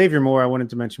guys. Well, Xavier Moore, I wanted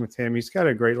to mention with him. He's got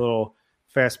a great little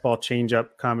fastball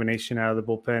changeup combination out of the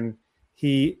bullpen.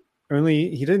 He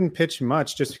didn't pitch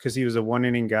much just because he was a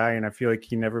 1-inning guy, and I feel like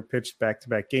he never pitched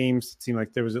back-to-back games. It seemed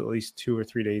like there was at least 2 or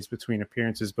 3 days between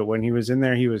appearances, but when he was in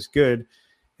there, he was good,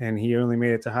 and he only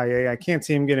made it to high A. I can't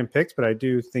see him getting picked, but I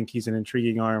do think he's an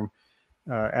intriguing arm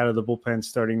out of the bullpen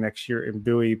starting next year in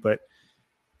Bowie. But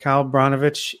Kyle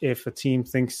Branovich, if a team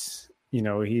thinks,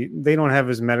 they don't have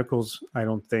his medicals, I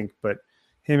don't think, but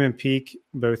him and Peak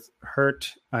both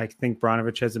hurt. I think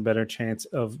Brnovich has a better chance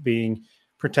of being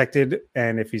protected,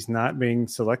 and if he's not being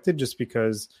selected, just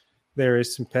because there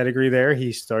is some pedigree there.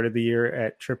 He started the year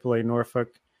at AAA Norfolk,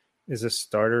 is a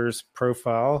starter's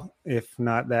profile. If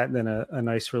not that, then a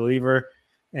nice reliever,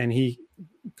 and he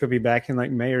could be back in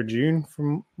like May or June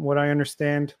from what I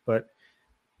understand. But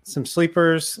some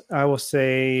sleepers, I will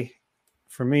say,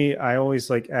 for me, I always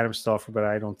like Adam Stauffer, but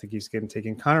I don't think he's getting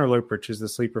taken. Connor Lopert is the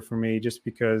sleeper for me just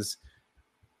because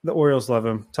the Orioles love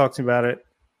him. Talked about it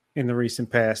in the recent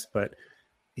past, but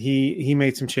he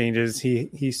made some changes.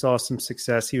 He saw some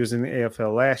success. He was in the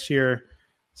AFL last year.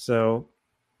 So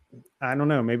I don't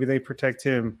know. Maybe they protect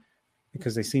him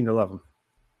because they seem to love him.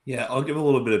 Yeah, I'll give a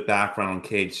little bit of background on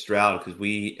Cade Stroud because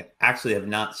we actually have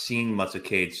not seen much of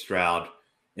Cade Stroud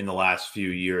in the last few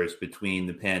years between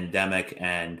the pandemic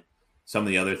and some of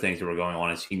the other things that were going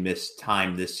on as he missed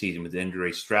time this season with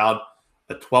injury. Stroud,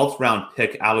 a 12th round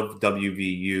pick out of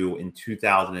WVU in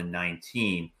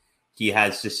 2019. He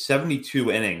has just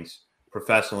 72 innings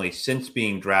professionally since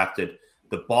being drafted,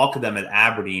 the bulk of them at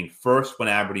Aberdeen, first when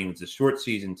Aberdeen was a short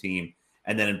season team,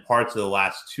 and then in parts of the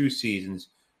last two seasons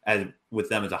with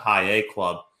them as a high A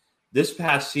club. This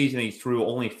past season, he threw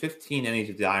only 15 innings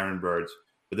at the Ironbirds,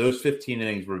 but those 15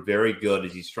 innings were very good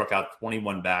as he struck out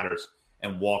 21 batters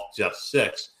and walked just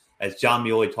 6. As John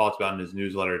Muley talked about in his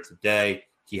newsletter today,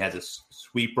 he has a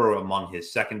sweeper among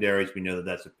his secondaries. We know that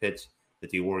that's a pitch that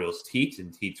the Orioles teach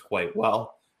and teach quite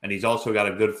well. And he's also got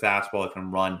a good fastball that can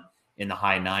run in the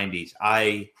high 90s.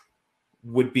 I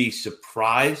would be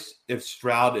surprised if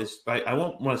Stroud is – I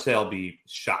won't want to say I'll be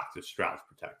shocked if Stroud's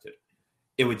protected.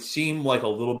 It would seem like a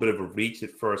little bit of a reach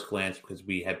at first glance because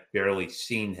we have barely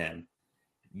seen him.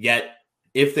 Yet,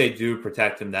 if they do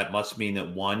protect him, that must mean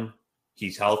that, one,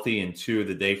 he's healthy, and two,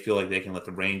 that they feel like they can let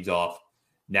the reins off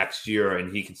next year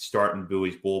and he can start in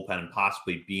Bowie's bullpen and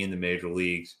possibly be in the major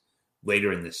leagues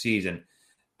later in the season.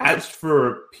 As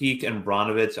for Peak and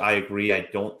Brnovich, I agree. I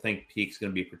don't think Peak's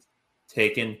going to be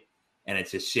taken, and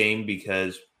it's a shame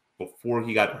because before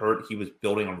he got hurt, he was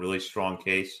building a really strong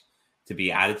case to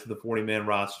be added to the 40-man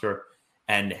roster.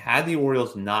 And had the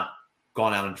Orioles not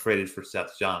gone out and traded for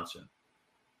Seth Johnson,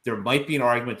 there might be an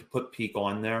argument to put Peak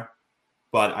on there,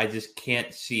 but I just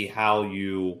can't see how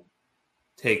you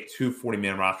take two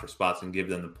 40-man roster spots and give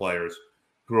them the players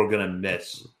who are going to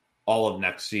miss all of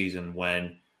next season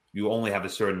when you only have a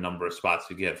certain number of spots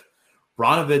to give.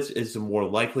 Brnovich is the more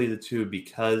likely of the two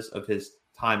because of his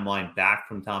timeline back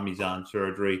from Tommy John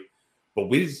surgery, but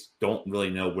we just don't really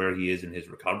know where he is in his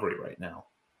recovery right now.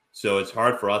 So it's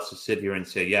hard for us to sit here and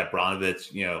say, yeah,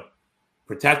 Brnovich,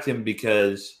 protect him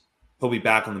because he'll be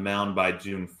back on the mound by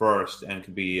June 1st and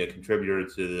could be a contributor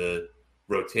to the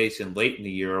rotation late in the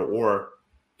year, or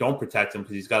don't protect him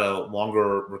because he's got a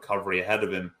longer recovery ahead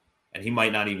of him and he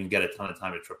might not even get a ton of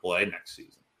time at AAA next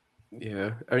season.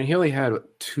 Yeah. I mean, he only had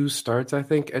 2 starts, I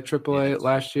think, at AAA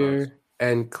last year.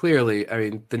 And clearly, I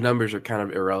mean, the numbers are kind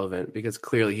of irrelevant because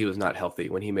clearly he was not healthy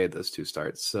when he made those 2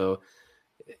 starts. So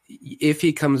if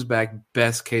he comes back,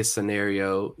 best case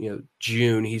scenario,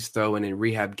 June, he's throwing in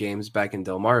rehab games back in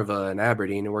Delmarva and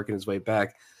Aberdeen and working his way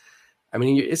back. I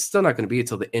mean, it's still not going to be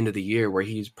until the end of the year where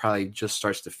he's probably just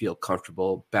starts to feel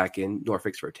comfortable back in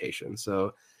Norfolk's rotation.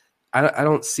 So I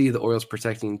don't see the Orioles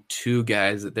protecting 2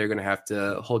 guys that they're going to have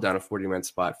to hold down a 40-man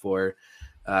spot for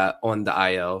on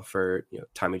the IL for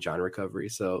Tommy John recovery.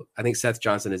 So I think Seth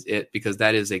Johnson is it because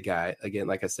that is a guy, again,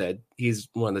 like I said, he's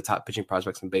one of the top pitching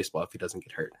prospects in baseball if he doesn't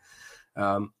get hurt.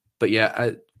 But yeah,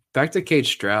 back to Cade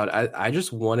Stroud. I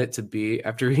just want it to be,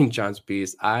 after reading John's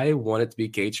piece, I want it to be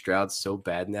Cade Stroud so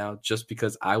bad now just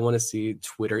because I want to see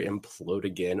Twitter implode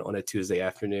again on a Tuesday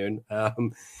afternoon.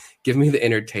 Give me the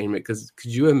entertainment because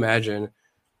could you imagine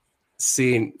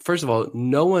seeing, first of all,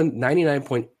 no one,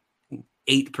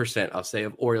 99.8%, I'll say,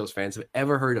 of Orioles fans have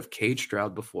ever heard of Cade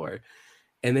Stroud before.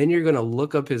 And then you're going to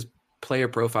look up his player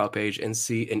profile page and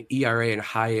see an ERA in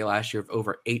high A last year of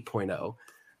over 8.0.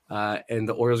 And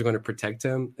the Orioles are going to protect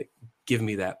him. Give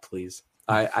me that, please.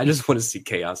 I just want to see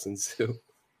chaos ensue.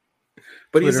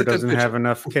 But Twitter doesn't have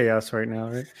enough chaos right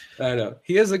now, right? I know.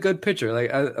 He is a good pitcher.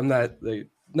 Like I'm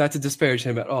not to disparage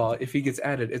him at all. If he gets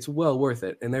added, it's well worth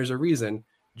it. And there's a reason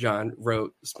John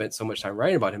spent so much time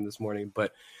writing about him this morning.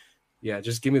 But yeah,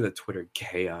 just give me the Twitter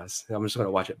chaos. I'm just going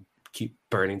to watch it keep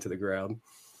burning to the ground.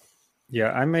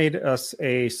 Yeah, I made us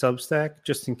a Substack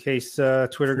just in case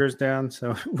Twitter goes down.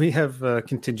 So we have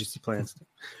contingency plans.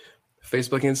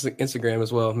 Facebook, Instagram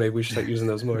as well. Maybe we should start using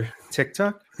those more.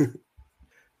 TikTok?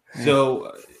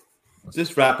 So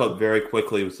just wrap up very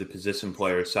quickly with the position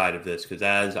player side of this, because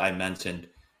as I mentioned,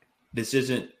 this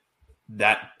isn't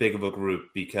that big of a group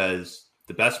because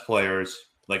the best players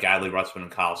like Adley Rushman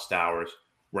and Kyle Stowers,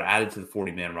 were added to the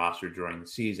 40-man roster during the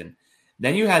season.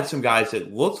 Then you had some guys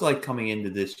that looked like coming into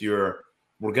this year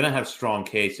were going to have strong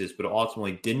cases, but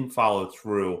ultimately didn't follow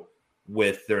through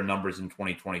with their numbers in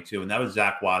 2022, and that was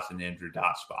Zach Watson and Andrew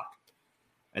Daschbach.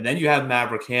 And then you have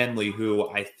Maverick Handley, who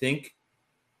I think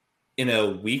in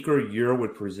a weaker year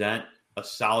would present a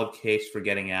solid case for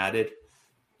getting added,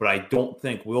 but I don't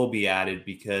think will be added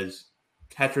because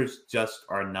catchers just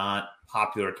are not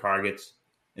popular targets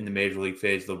in the Major League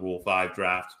phase of the Rule 5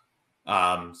 draft.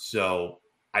 So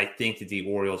I think that the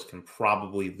Orioles can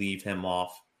probably leave him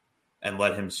off and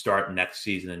let him start next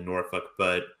season in Norfolk.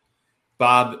 But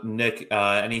Bob, Nick,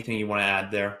 anything you want to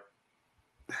add there?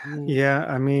 Yeah,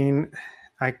 I mean,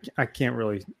 I can't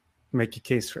really make a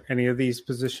case for any of these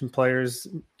position players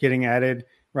getting added.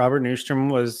 Robert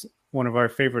Neustrom was one of our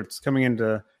favorites coming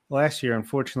into last year.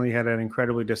 Unfortunately, he had an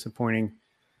incredibly disappointing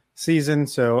season,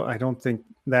 so I don't think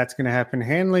that's going to happen.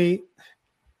 Handley,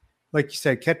 like you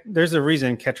said, there's a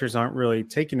reason catchers aren't really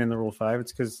taken in the Rule 5.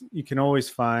 It's because you can always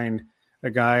find a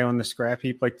guy on the scrap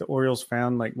heap. Like the Orioles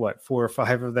found 4 or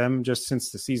 5 of them just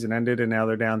since the season ended, and now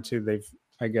they're down to, they've,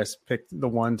 I guess, picked the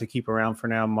one to keep around for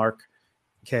now, Mark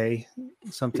K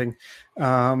something.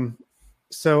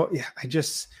 So yeah,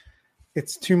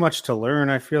 it's too much to learn,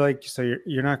 I feel like. So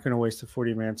you're not going to waste a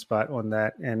 40-man spot on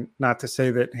that. And not to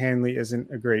say that Handley isn't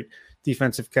a great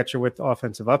defensive catcher with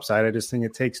offensive upside. I just think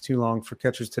it takes too long for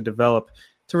catchers to develop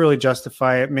to really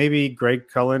justify it. Maybe Greg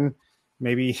Cullen,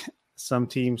 maybe some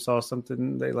team saw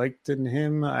something they liked in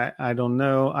him. I don't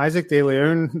know. Isaac De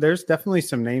Leon, there's definitely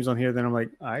some names on here that I'm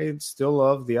like, I still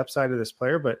love the upside of this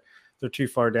player, but they're too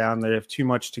far down. They have too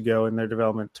much to go in their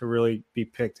development to really be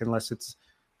picked unless it's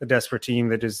a desperate team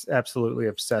that is absolutely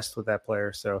obsessed with that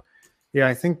player. So, yeah,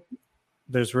 I think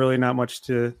there's really not much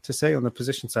to say on the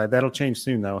position side. That'll change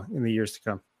soon, though, in the years to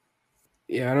come.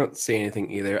 Yeah, I don't see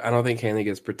anything either. I don't think Handley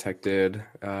gets protected.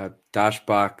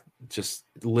 Daschbach just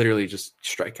literally just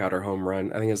strikeout or home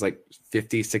run. I think it's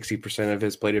 50-60% of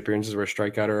his plate appearances were a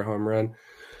strikeout or a home run.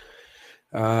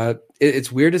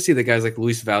 It's weird to see the guys like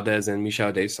Luis Valdez and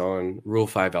Michel Deson Rule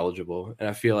 5 eligible, and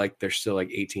I feel like they're still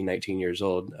 18, 19 years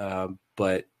old.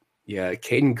 But yeah,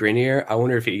 Caden Grenier, I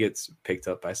wonder if he gets picked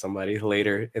up by somebody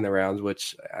later in the rounds,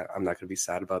 which I'm not going to be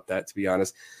sad about that, to be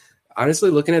honest.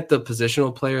 Honestly, looking at the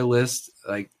positional player list,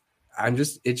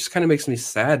 it just kind of makes me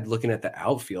sad looking at the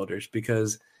outfielders,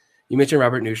 because you mentioned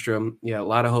Robert Neustrom. Yeah, a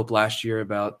lot of hope last year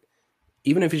about,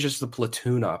 even if he's just a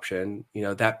platoon option,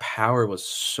 that power was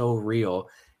so real,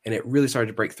 and it really started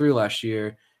to break through last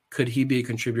year. Could he be a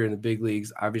contributor in the big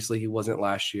leagues? Obviously, he wasn't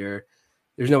last year.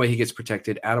 There's no way he gets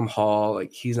protected. Adam Hall,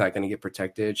 he's not going to get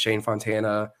protected. Shane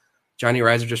Fontana, Johnny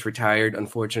Reiser just retired,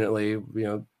 unfortunately.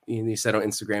 He said on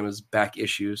Instagram his back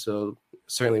issue, so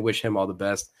certainly wish him all the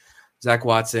best. Zach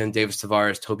Watson, Davis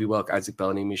Tavares, Toby Welk, Isaac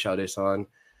Bellany, Michel Deson.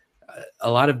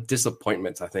 A lot of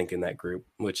disappointments, I think, in that group,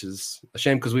 which is a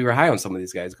shame because we were high on some of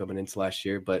these guys coming into last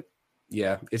year. But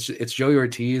yeah, it's Joey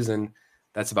Ortiz, and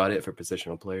that's about it for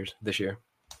positional players this year.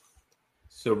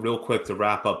 So real quick to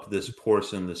wrap up this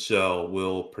portion of the show,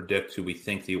 we'll predict who we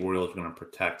think the Orioles are going to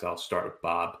protect. I'll start with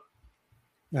Bob.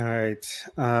 All right.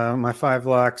 My 5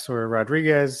 locks were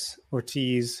Rodriguez,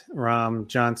 Ortiz, Rom,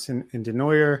 Johnson, and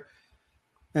Denoyer.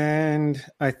 And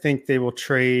I think they will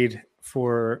trade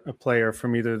for a player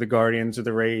from either the Guardians or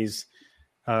the Rays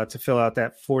to fill out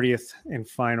that 40th and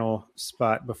final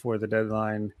spot before the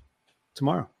deadline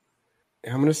tomorrow.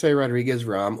 I'm going to say Rodriguez,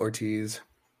 Rom, Ortiz,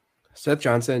 Seth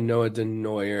Johnson, Noah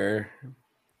Denoyer.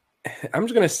 I'm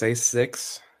just going to say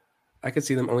 6. I could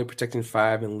see them only protecting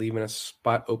 5 and leaving a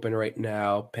spot open right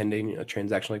now, pending a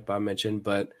transaction like Bob mentioned.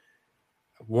 But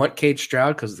I want Cade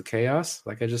Stroud because of the chaos,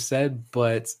 like I just said.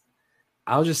 But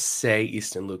I'll just say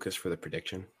Easton Lucas for the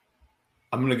prediction.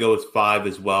 I'm going to go with 5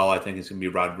 as well. I think it's going to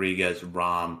be Rodriguez,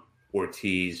 Rom,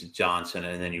 Ortiz, Johnson,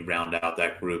 and then you round out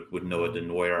that group with Noah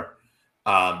Denoyer.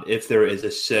 If there is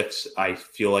a 6, I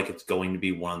feel like it's going to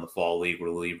be one of the fall league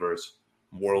relievers,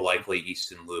 more likely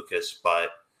Easton Lucas,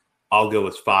 but I'll go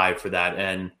with 5 for that.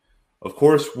 And of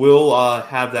course, we'll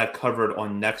have that covered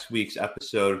on next week's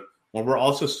episode, when we're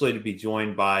also slated to be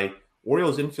joined by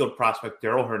Orioles infield prospect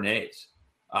Darell Hernaiz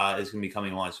is going to be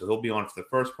coming on. So he'll be on for the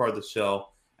first part of the show,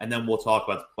 and then we'll talk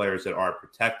about the players that are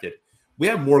protected. We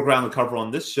have more ground to cover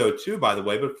on this show too, by the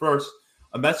way. But first,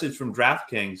 a message from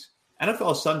DraftKings.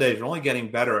 NFL Sundays are only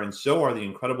getting better, and so are the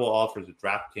incredible offers of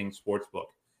DraftKings Sportsbook,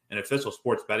 an official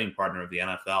sports betting partner of the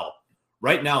NFL.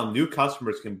 Right now, new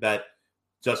customers can bet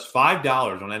just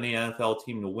 $5 on any NFL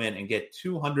team to win and get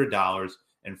 $200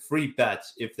 in free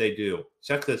bets if they do.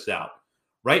 Check this out.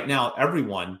 Right now,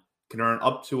 everyone can earn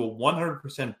up to a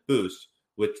 100% boost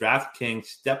with DraftKings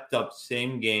stepped-up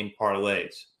same-game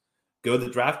parlays. Go to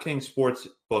the DraftKings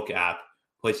Sportsbook app,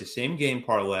 place a same-game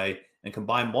parlay, and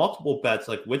combine multiple bets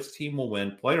like which team will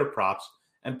win, player props,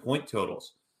 and point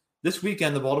totals. This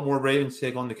weekend, the Baltimore Ravens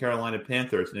take on the Carolina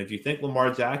Panthers, and if you think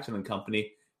Lamar Jackson and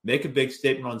company make a big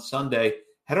statement on Sunday,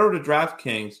 head over to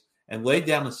DraftKings and lay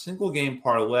down a single-game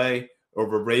parlay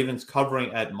over Ravens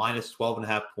covering at minus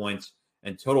 12.5 points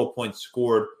and total points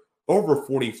scored over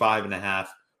 45.5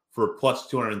 for plus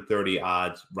 230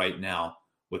 odds right now.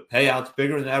 With payouts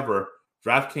bigger than ever,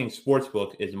 DraftKings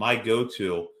Sportsbook is my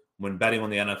go-to when betting on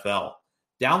the NFL.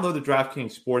 Download the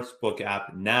DraftKings Sportsbook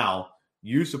app now,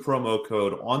 use the promo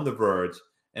code ONTheVerge,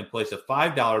 and place a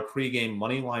 $5 pregame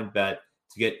moneyline bet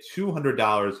to get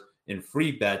 $200 in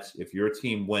free bets if your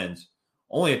team wins.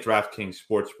 Only at DraftKings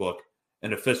Sportsbook,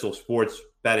 an official sports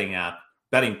betting app,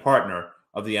 betting partner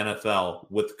of the NFL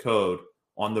with code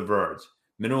ONTheVerge.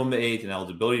 Minimum age and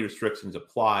eligibility restrictions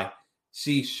apply.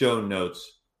 See show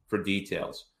notes for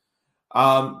details.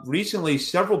 Recently,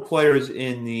 several players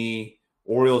in the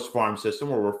Orioles farm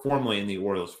system, or were formerly in the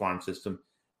Orioles farm system,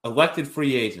 elected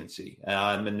free agency.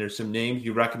 And there's some names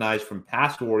you recognize from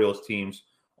past Orioles teams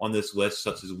on this list,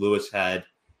 such as Lewis Head,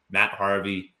 Matt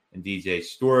Harvey, and DJ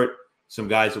Stewart. Some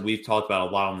guys that we've talked about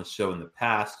a lot on the show in the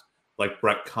past, like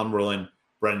Brett Cumberland,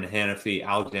 Brendan Hanifee,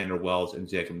 Alexander Wells, and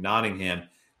Jacob Nottingham.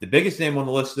 The biggest name on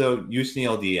the list, though,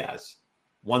 Yusniel Diaz,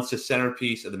 once the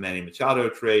centerpiece of the Manny Machado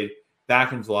trade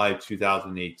back in July of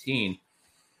 2018.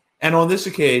 And on this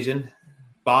occasion,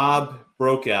 Bob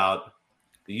broke out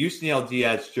the Yusniel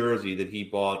Diaz jersey that he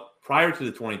bought prior to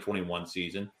the 2021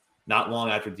 season, not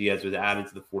long after Diaz was added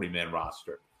to the 40-man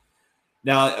roster.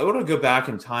 Now, I want to go back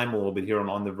in time a little bit here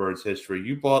on The Verge history.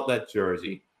 You bought that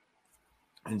jersey,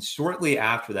 and shortly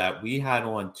after that, we had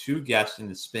on two guests in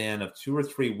the span of 2 or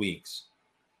 3 weeks,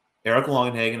 Eric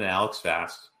Longenhagen and Alex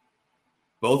Fast.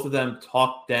 Both of them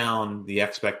talked down the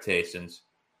expectations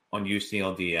on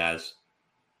Yusniel Diaz.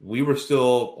 We were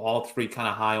still all three kind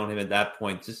of high on him at that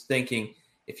point, just thinking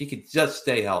if he could just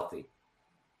stay healthy.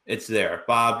 It's there.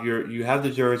 Bob, you have the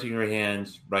jersey in your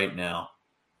hands right now.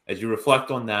 As you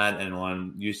reflect on that and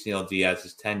on Yusniel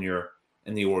Diaz's tenure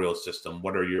in the Orioles system,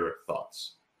 what are your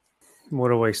thoughts?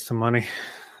 What a waste of money.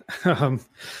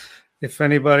 If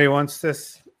anybody wants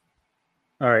this,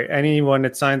 all right, anyone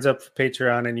that signs up for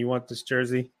Patreon and you want this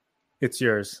jersey, it's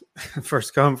yours.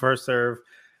 First come, first serve.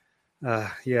 I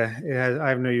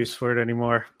have no use for it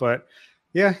anymore. But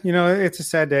yeah, it's a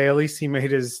sad day. At least he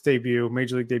made his debut,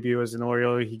 major league debut as an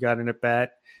Oriole. He got in at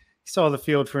bat. He saw the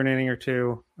field for an inning or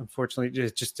two. Unfortunately,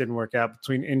 it just didn't work out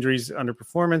between injuries,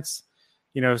 underperformance.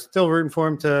 Still rooting for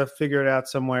him to figure it out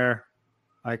somewhere.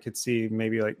 I could see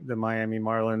maybe like the Miami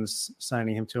Marlins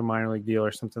signing him to a minor league deal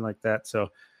or something like that. So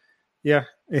yeah,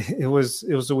 it was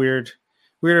a weird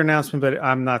announcement, but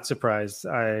I'm not surprised.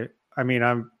 I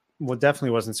definitely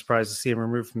wasn't surprised to see him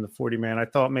removed from the 40-man. I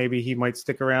thought maybe he might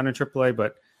stick around in AAA,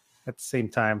 but at the same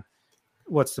time,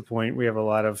 what's the point? We have a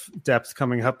lot of depth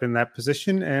coming up in that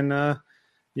position. And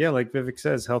like Vivek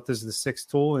says, health is the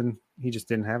sixth tool, and he just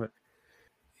didn't have it.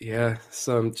 Yeah.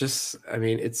 So it's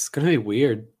going to be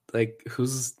weird. Like,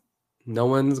 no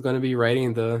one's going to be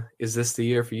writing is this the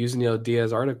year for Yusniel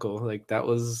Diaz article? Like, that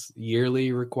was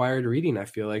yearly required reading, I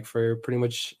feel like, for pretty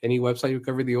much any website who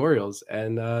covered the Orioles.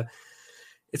 And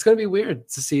it's going to be weird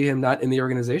to see him not in the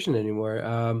organization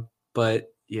anymore.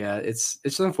 But yeah, it's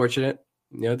unfortunate.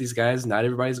 These guys, not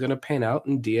everybody's going to pan out,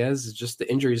 and Diaz is just the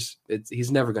injuries.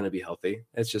 He's never going to be healthy.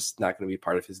 It's just not going to be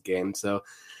part of his game. So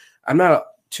I'm not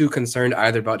too concerned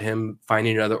either about him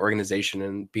finding another organization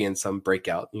and being some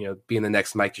breakout, being the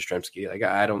next Mike Yastrzemski. Like,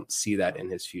 I don't see that in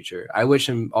his future. I wish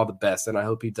him all the best, and I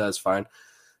hope he does find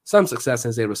some success and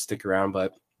is able to stick around.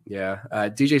 But yeah,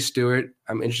 DJ Stewart,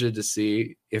 I'm interested to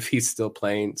see if he's still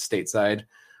playing stateside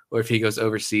or if he goes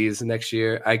overseas next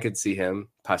year. I could see him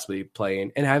possibly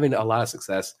playing and having a lot of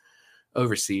success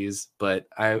overseas, but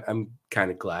I'm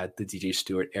kind of glad the DJ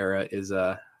Stewart era is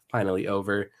finally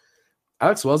over.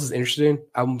 Alex Wells is interesting.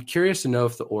 I'm curious to know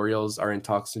if the Orioles are in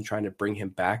talks and trying to bring him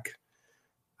back.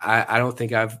 I don't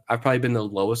think I've probably been the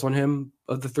lowest on him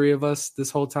of the three of us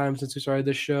this whole time since we started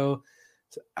this show.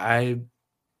 So I'm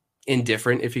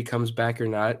indifferent if he comes back or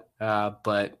not.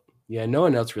 But yeah, no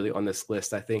one else really on this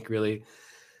list, I think, really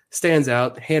stands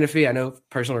out. Hanifee, I know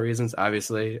personal reasons,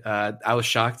 obviously. I was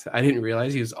shocked. I didn't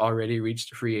realize he was already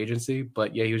reached free agency,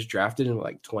 but yeah, he was drafted in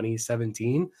like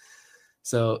 2017.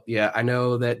 So yeah, I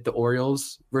know that the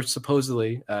Orioles were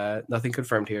supposedly, nothing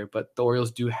confirmed here, but the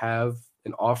Orioles do have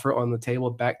an offer on the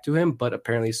table back to him, but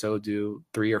apparently so do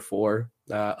 3 or 4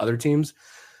 other teams.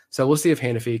 So we'll see if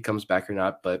Hanifee comes back or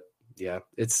not. But Yeah,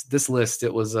 it's this list.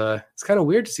 It was it's kind of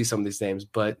weird to see some of these names,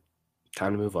 but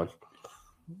time to move on.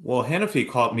 Well, Hannafy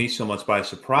caught me so much by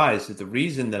surprise that the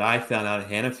reason that I found out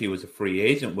Hannafy was a free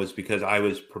agent was because I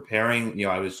was preparing,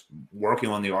 I was working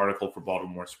on the article for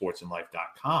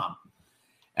BaltimoreSportsAndLife.com,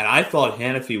 and I thought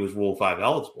Hannafy was Rule 5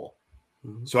 eligible.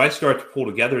 Mm-hmm. So I started to pull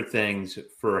together things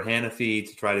for Hannafy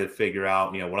to try to figure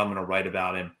out, what I'm going to write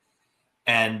about him.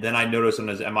 And then I noticed on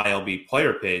his MILB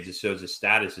player page, it shows his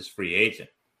status as free agent.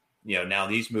 Now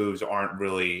these moves aren't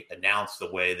really announced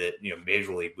the way that,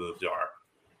 major league moves are,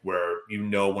 where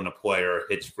when a player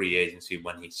hits free agency,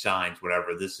 when he signs,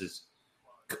 whatever. This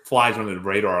flies under the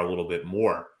radar a little bit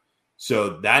more.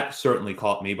 So that certainly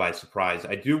caught me by surprise.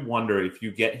 I do wonder if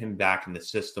you get him back in the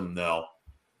system, though.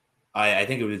 I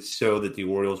think it would show that the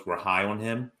Orioles were high on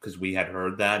him because we had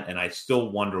heard that. And I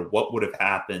still wonder what would have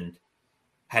happened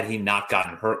had he not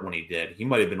gotten hurt when he did. He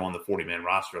might have been on the 40-man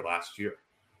roster last year.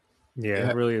 Yeah,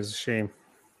 it really is a shame.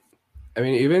 I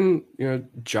mean, even,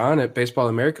 John at Baseball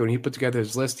America, when he put together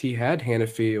his list, he had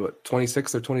Hannafy,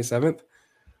 26th or 27th?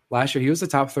 Last year, he was the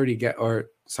top 30 31st,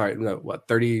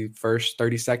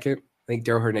 32nd? I think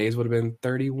Darryl Hernandez would have been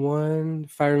 31,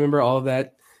 if I remember all of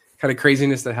that kind of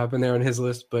craziness that happened there on his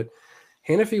list. But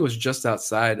Hannafy was just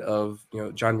outside of,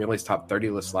 John Muley's top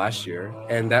 30 list last year.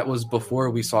 And that was before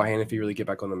we saw Hannafy really get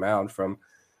back on the mound from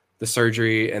the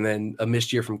surgery and then a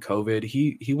missed year from COVID.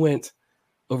 He went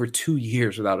over 2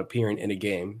 years without appearing in a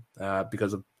game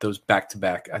because of those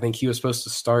back-to-back. I think he was supposed to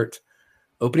start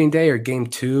opening day or game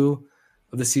 2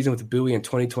 of the season with Bowie in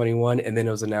 2021, and then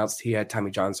it was announced he had Tommy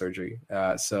John surgery.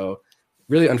 So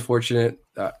really unfortunate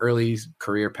early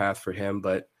career path for him,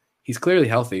 but he's clearly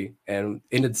healthy and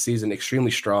ended the season extremely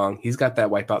strong. He's got that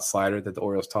wipeout slider that the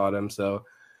Orioles taught him, so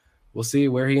we'll see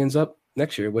where he ends up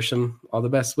next year. Wish him all the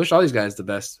best. Wish all these guys the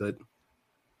best, but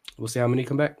we'll see how many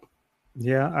come back.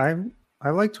 Yeah, I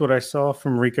liked what I saw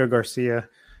from Rico Garcia.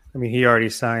 I mean, he already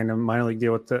signed a minor league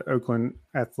deal with the Oakland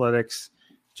Athletics.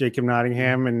 Jacob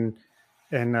Nottingham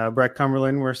and Brett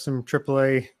Cumberland were some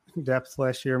AAA depth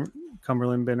last year.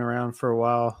 Cumberland been around for a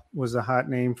while, was a hot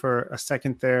name for a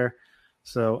second there.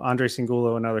 So Andres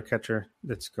Angulo, another catcher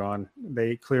that's gone.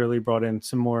 They clearly brought in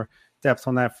some more depth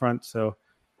on that front. So,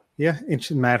 yeah,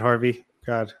 Matt Harvey,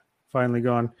 God, finally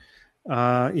gone.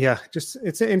 Just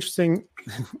it's an interesting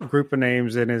group of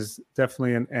names and is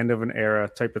definitely an end of an era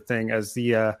type of thing as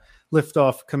the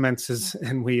liftoff commences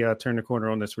and we turn the corner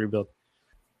on this rebuild.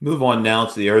 Move on now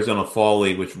to the Arizona Fall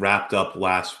League, which wrapped up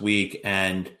last week.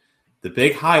 And the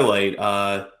big highlight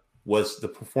was the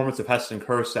performance of Heston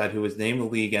Kjerstad, who was named the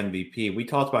league MVP. We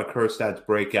talked about Kjerstad's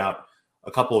breakout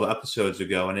a couple of episodes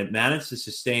ago, and it managed to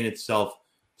sustain itself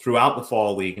throughout the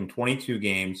Fall League in 22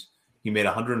 games. He made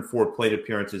 104 plate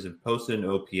appearances and posted an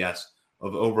OPS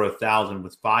of over 1,000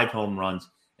 with 5 home runs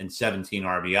and 17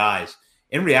 RBIs.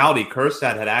 In reality,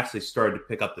 Kjerstad had actually started to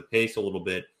pick up the pace a little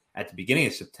bit at the beginning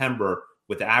of September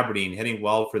with Aberdeen, hitting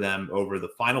well for them over the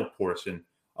final portion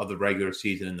of the regular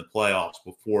season in the playoffs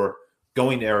before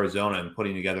going to Arizona and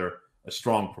putting together a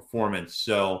strong performance.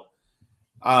 So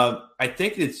I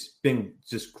think it's been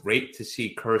just great to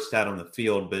see Kjerstad on the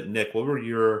field. But Nick, what were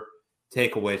your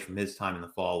takeaways from his time in the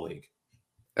Fall League?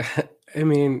 I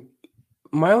mean,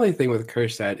 my only thing with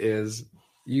Kjerstad is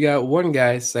you got one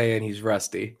guy saying he's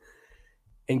rusty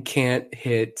and can't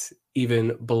hit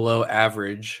even below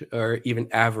average or even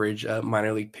average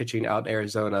minor league pitching out in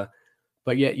Arizona.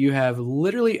 But yet you have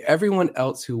literally everyone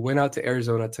else who went out to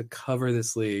Arizona to cover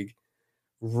this league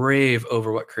rave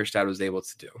over what Kjerstad was able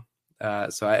to do.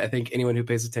 So I think anyone who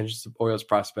pays attention to Orioles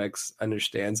prospects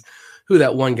understands who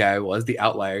that one guy was, the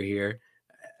outlier here.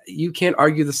 You can't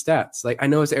argue the stats. Like, I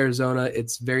know it's Arizona.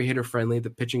 It's very hitter-friendly. The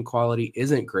pitching quality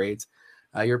isn't great.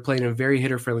 You're playing in very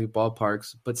hitter-friendly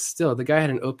ballparks. But still, the guy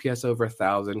had an OPS over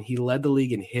 1,000. He led the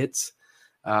league in hits.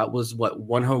 Was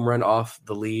one home run off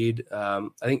the lead. I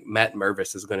think Matt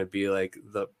Mervis is going to be like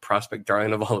the prospect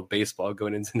darling of all of baseball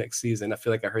going into next season. I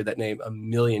feel like I heard that name a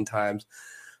million times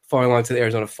following along to the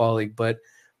Arizona Fall League. But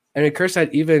I mean,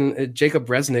 Kjerstad, even Jacob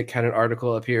Resnick had an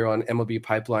article up here on MLB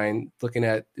Pipeline looking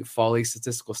at Fall League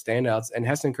statistical standouts, and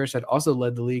Heston Kjerstad also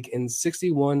led the league in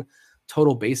 61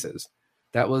 total bases.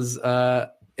 That was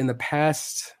in the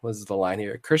past, was the line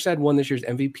here? Kjerstad won this year's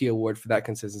MVP award for that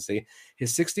consistency.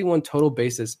 His 61 total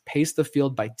bases paced the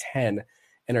field by 10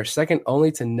 and are second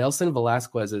only to Nelson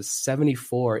Velasquez's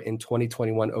 74 in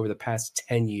 2021 over the past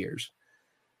 10 years.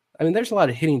 I mean, there's a lot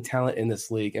of hitting talent in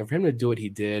this league, and for him to do what he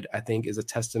did, I think is a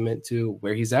testament to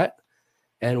where he's at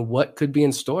and what could be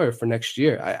in store for next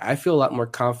year. I feel a lot more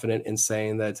confident in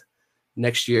saying that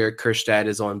next year Kjerstad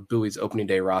is on Bowie's opening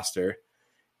day roster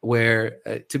Where,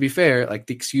 to be fair, like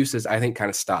the excuses, I think, kind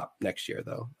of stop next year,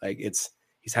 though. Like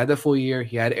he's had the full year.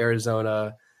 He had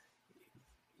Arizona.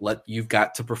 You've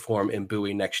got to perform in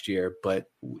Bowie next year, but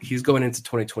he's going into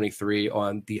 2023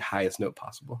 on the highest note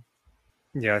possible.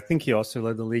 Yeah, I think he also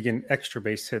led the league in extra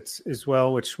base hits as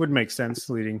well, which would make sense,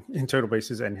 leading in total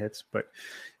bases and hits. But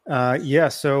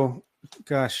so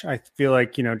gosh, I feel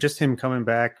like, just him coming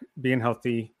back, being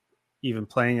healthy, even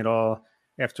playing at all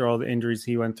after all the injuries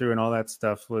he went through and all that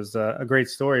stuff was a great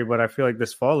story. But I feel like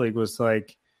this fall league was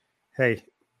like, hey,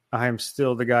 I'm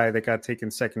still the guy that got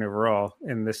taken second overall,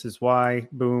 and this is why.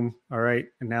 Boom. All right.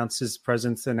 Announce his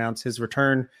presence, announce his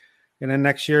return. And then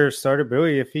next year, start at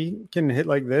Bowie. If he can hit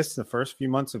like this the first few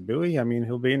months of Bowie, I mean,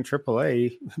 he'll be in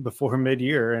AAA before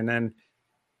mid-year, and then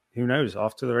who knows,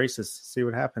 off to the races, see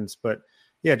what happens. But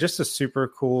yeah, just a super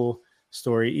cool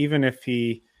story. Even if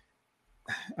he,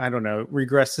 I don't know,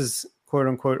 regresses, quote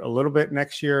unquote, a little bit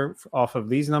next year off of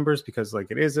these numbers, because like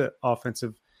it is an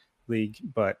offensive league,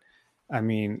 but I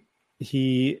mean,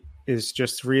 he is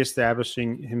just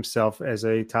reestablishing himself as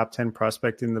a top 10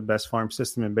 prospect in the best farm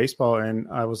system in baseball. And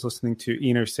I was listening to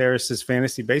Eno Sarris's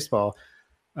fantasy baseball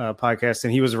podcast,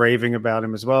 and he was raving about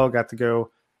him as well. Got to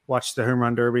go watch the home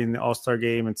run derby in the All-Star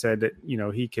game and said that,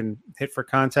 he can hit for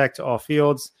contact all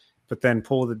fields, but then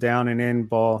pull the down and in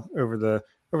ball over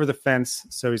the fence.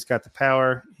 So he's got the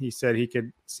power. He said he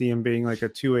could see him being like a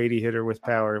 280 hitter with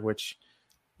power, which,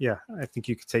 yeah, I think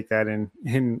you could take that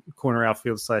in corner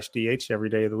outfield / DH every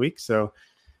day of the week. So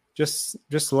just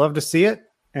love to see it.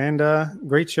 And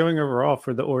great showing overall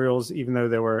for the Orioles, even though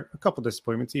there were a couple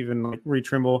disappointments. Even like Reed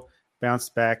Trimble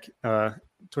bounced back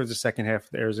towards the second half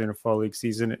of the Arizona Fall League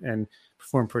season and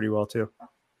performed pretty well too.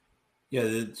 Yeah,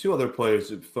 the two other players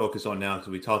to focus on now,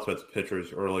 because we talked about the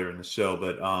pitchers earlier in the show,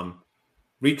 but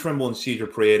Reed Trimble and Cesar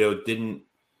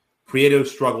Prieto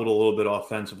struggled a little bit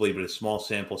offensively, but a small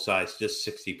sample size, just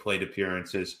 60 plate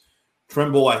appearances.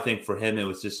 Trimble, I think for him, it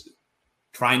was just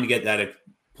trying to get that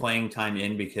playing time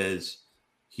in because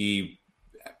he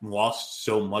lost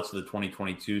so much of the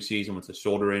 2022 season with the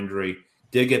shoulder injury.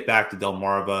 Did get back to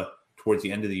Delmarva towards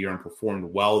the end of the year and performed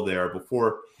well there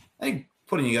before, I think,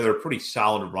 putting together a pretty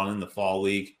solid run in the fall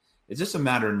league. It's just a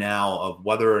matter now of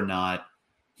whether or not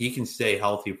he can stay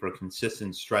healthy for a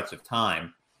consistent stretch of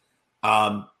time.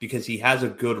 Because he has a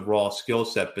good raw skill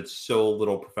set, but so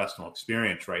little professional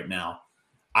experience right now.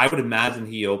 I would imagine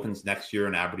he opens next year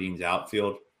in Aberdeen's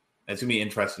outfield. It's going to be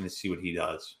interesting to see what he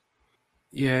does.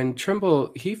 Yeah, and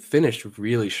Trimble, he finished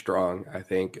really strong, I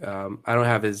think. I don't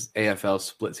have his AFL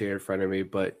splits here in front of me,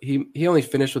 but he only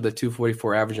finished with a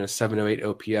 244 average and a 708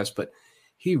 OPS, but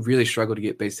he really struggled to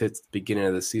get base hits at the beginning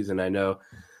of the season, I know.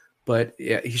 But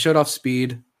yeah, he showed off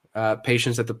speed.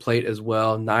 Patience at the plate as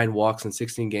well. 9 walks in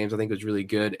 16 games, I think was really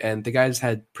good. And the guys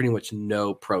had pretty much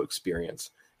no pro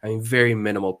experience. I mean, very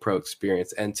minimal pro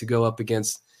experience. And to go up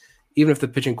against, even if the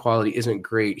pitching quality isn't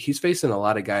great, he's facing a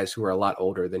lot of guys who are a lot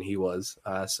older than he was,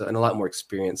 and a lot more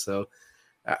experience. So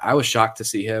I was shocked to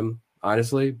see him,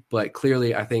 honestly. But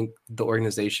clearly, I think the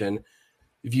organization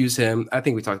views him. I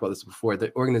think we talked about this before.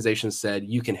 The organization said,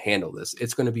 you can handle this.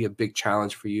 It's going to be a big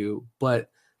challenge for you, but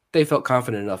they felt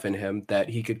confident enough in him that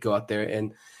he could go out there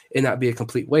and it not be a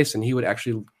complete waste, and he would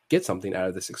actually get something out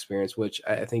of this experience, which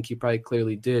I think he probably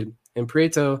clearly did. And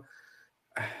Prieto,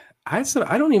 I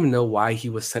don't even know why he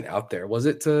was sent out there. Was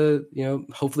it to,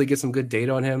 hopefully get some good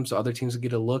data on him so other teams would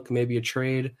get a look, maybe a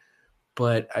trade?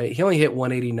 But he only hit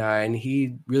 189.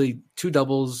 He really 2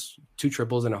 doubles, 2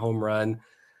 triples, and a home run.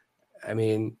 I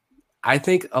mean, I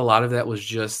think a lot of that was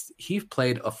just he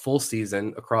played a full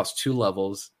season across 2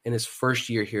 levels in his first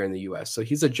year here in the U.S. So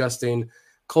he's adjusting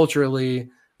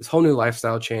culturally, this whole new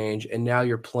lifestyle change, and now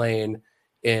you're playing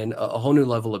in a whole new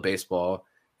level of baseball.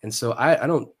 And so I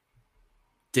don't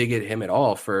dig at him at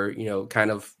all for, kind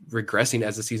of regressing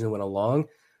as the season went along.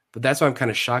 But that's why I'm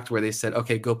kind of shocked where they said,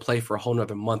 okay, go play for a whole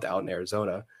nother month out in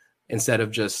Arizona instead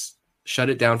of just shut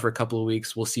it down for a couple of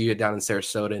weeks. We'll see you down in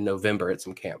Sarasota in November at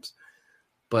some camps.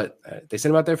 But they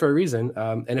sent him out there for a reason.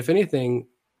 And if anything,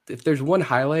 if there's one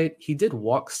highlight, he did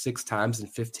walk 6 times in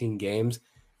 15 games.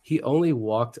 He only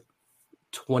walked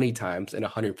 20 times in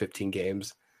 115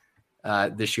 games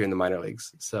this year in the minor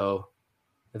leagues. So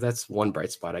that's one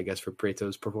bright spot, I guess, for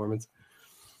Prieto's performance.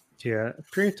 Yeah,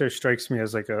 Prieto strikes me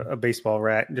as like a baseball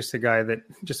rat, just a guy that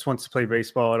just wants to play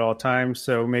baseball at all times.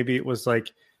 So maybe it was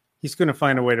like he's going to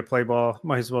find a way to play ball.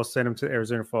 Might as well send him to the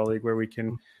Arizona Fall League where we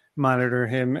can monitor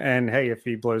him, and hey, if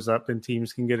he blows up, then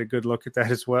teams can get a good look at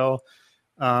that as well.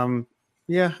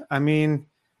 Yeah, I mean,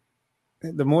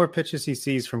 the more pitches he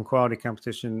sees from quality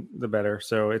competition, the better.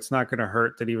 So it's not going to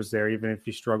hurt that he was there, even if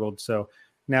he struggled. So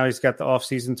now he's got the off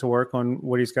season to work on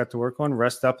what he's got to work on,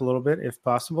 rest up a little bit if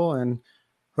possible, and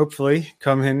hopefully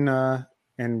come in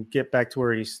and get back to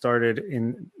where he started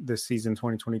in the season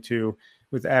 2022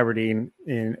 with Aberdeen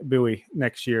in Bowie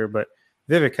next year. But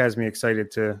Vivek has me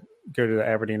excited to go to the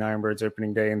Aberdeen Ironbirds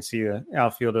opening day and see the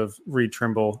outfield of Reed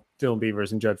Trimble, Dylan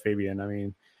Beavers, and Judd Fabian. I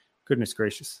mean, goodness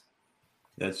gracious.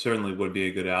 That certainly would be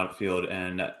a good outfield.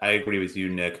 And I agree with you,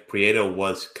 Nick. Prieto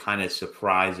was kind of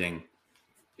surprising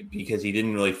because he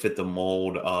didn't really fit the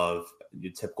mold of the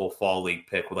typical fall league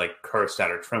pick with like Kjerstad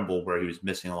or Trimble, where he was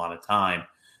missing a lot of time.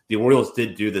 The Orioles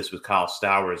did do this with Kyle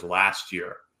Stowers last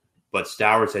year, but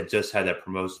Stowers had just had that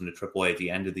promotion to AAA at the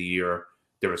end of the year.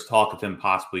 There was talk of him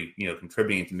possibly,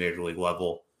 contributing to major league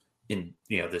level in,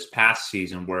 this past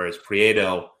season, whereas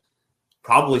Prieto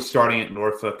probably starting at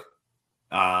Norfolk,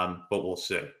 but we'll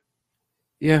see.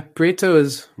 Yeah, Prieto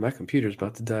is – my computer's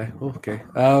about to die. Oh, okay.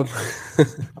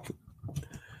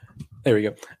 There we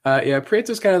go.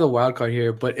 Prieto's kind of the wild card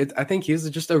here, but I think he's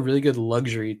just a really good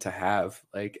luxury to have.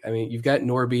 Like, I mean, you've got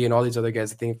Norby and all these other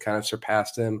guys I think have kind of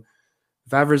surpassed him.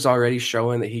 Vavra's already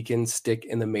showing that he can stick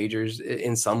in the majors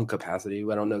in some capacity.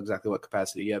 I don't know exactly what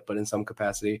capacity yet, but in some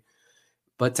capacity.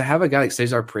 But to have a guy like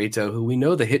Cesar Prieto, who we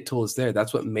know the hit tool is there,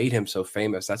 that's what made him so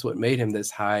famous. That's what made him this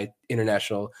high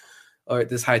international or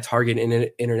this high target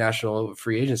in international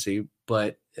free agency.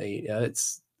 But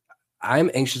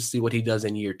I'm anxious to see what he does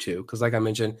in year two. Because like I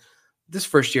mentioned, this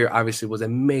first year obviously was a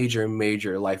major,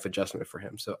 major life adjustment for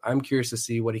him. So I'm curious to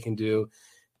see what he can do.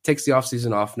 Takes the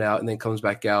offseason off now and then comes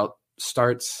back out.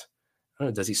 Starts, I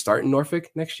don't know, does he start in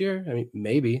Norfolk next year? I mean,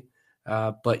 maybe.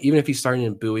 But even if he's starting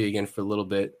in Bowie again for a little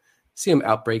bit, see him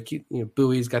outbreak.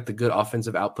 Bowie's got the good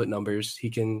offensive output numbers. He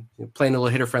can play in a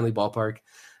little hitter-friendly ballpark,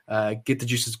 get the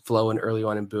juices flowing early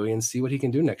on in Bowie and see what he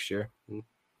can do next year.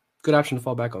 Good option to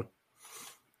fall back on.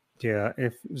 Yeah,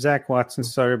 if Zach Watson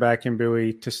started back in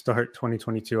Bowie to start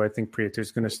 2022, I think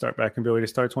Prieto's going to start back in Bowie to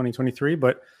start 2023.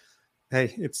 But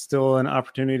hey, it's still an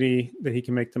opportunity that he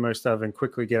can make the most of and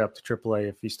quickly get up to AAA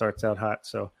if he starts out hot.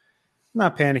 So I'm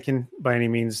not panicking by any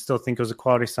means. Still think it was a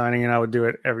quality signing, and I would do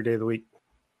it every day of the week.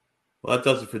 Well, that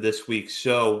does it for this week.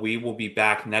 So we will be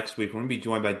back next week. We're going to be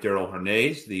joined by Daryl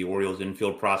Hernandez, the Orioles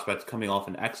infield prospect, coming off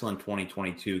an excellent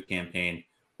 2022 campaign.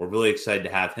 We're really excited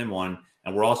to have him on.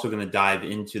 And we're also going to dive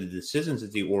into the decisions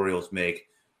that the Orioles make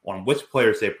on which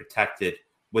players they protected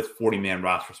with 40-man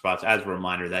roster spots. As a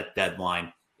reminder, that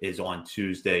deadline is on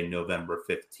Tuesday, November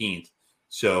 15th.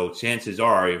 So chances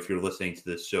are, if you're listening to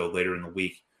this show later in the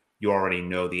week, you already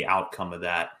know the outcome of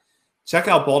that. Check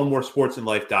out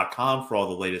BaltimoreSportsAndLife.com for all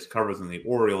the latest covers on the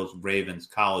Orioles, Ravens,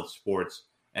 college sports,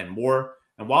 and more.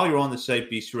 And while you're on the site,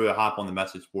 be sure to hop on the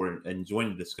message board and join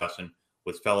the discussion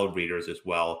with fellow readers as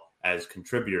well as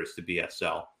contributors to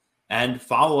BSL. And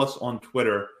follow us on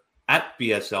Twitter at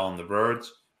BSL on the Verge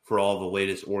for all the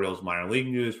latest Orioles minor league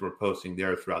news. We're posting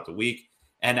there throughout the week.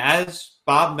 And as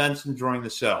Bob mentioned during the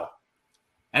show,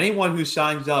 anyone who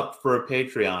signs up for a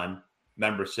Patreon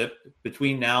membership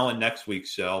between now and next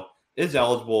week's show is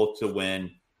eligible to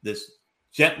win this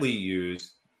gently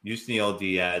used Yusniel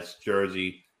Diaz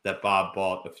jersey that Bob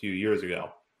bought a few years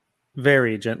ago.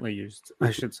 Very gently used,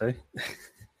 I should say.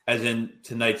 As in,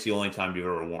 tonight's the only time you've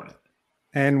ever worn it.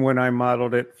 And when I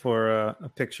modeled it for a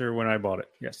picture when I bought it,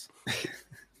 yes.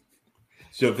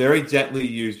 So very gently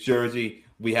used jersey.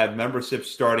 We have memberships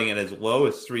starting at as low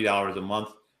as $3 a month.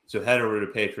 So head over to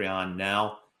Patreon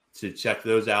now to check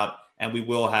those out. And we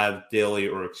will have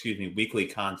weekly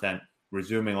content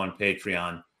resuming on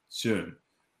Patreon soon.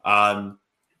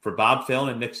 For Bob Phelan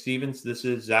and Nick Stevens, this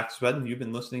is Zach Sweden. You've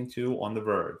been listening to On the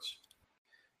Verge.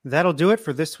 That'll do it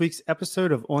for this week's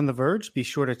episode of On the Verge. Be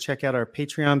sure to check out our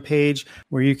Patreon page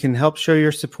where you can help show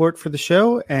your support for the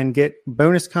show and get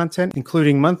bonus content,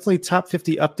 including monthly top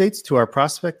 50 updates to our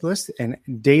prospect list and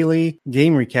daily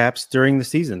game recaps during the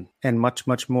season, and much,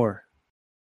 much more.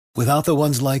 Without the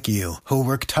ones like you, who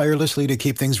work tirelessly to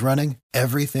keep things running,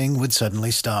 everything would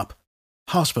suddenly stop.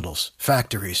 Hospitals,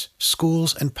 factories,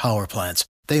 schools, and power plants,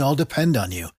 they all depend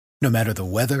on you. No matter the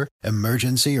weather,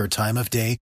 emergency, or time of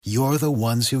day, you're the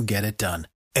ones who get it done.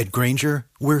 At Grainger,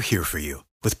 we're here for you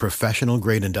with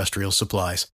professional-grade industrial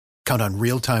supplies. Count on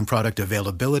real-time product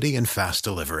availability and fast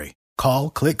delivery. Call,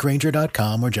 click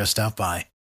Grainger.com, or just stop by.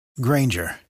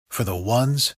 Grainger, for the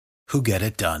ones who get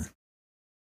it done.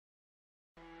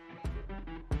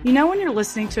 You know when you're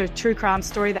listening to a true crime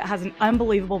story that has an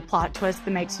unbelievable plot twist that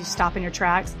makes you stop in your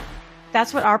tracks?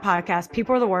 That's what our podcast,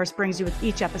 People Are the Worst, brings you with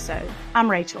each episode.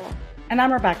 I'm Rachel. And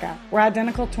I'm Rebecca. We're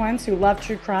identical twins who love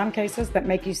true crime cases that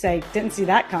make you say, didn't see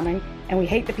that coming, and we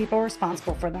hate the people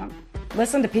responsible for them.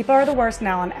 Listen to People Are the Worst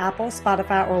now on Apple,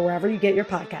 Spotify, or wherever you get your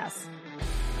podcasts.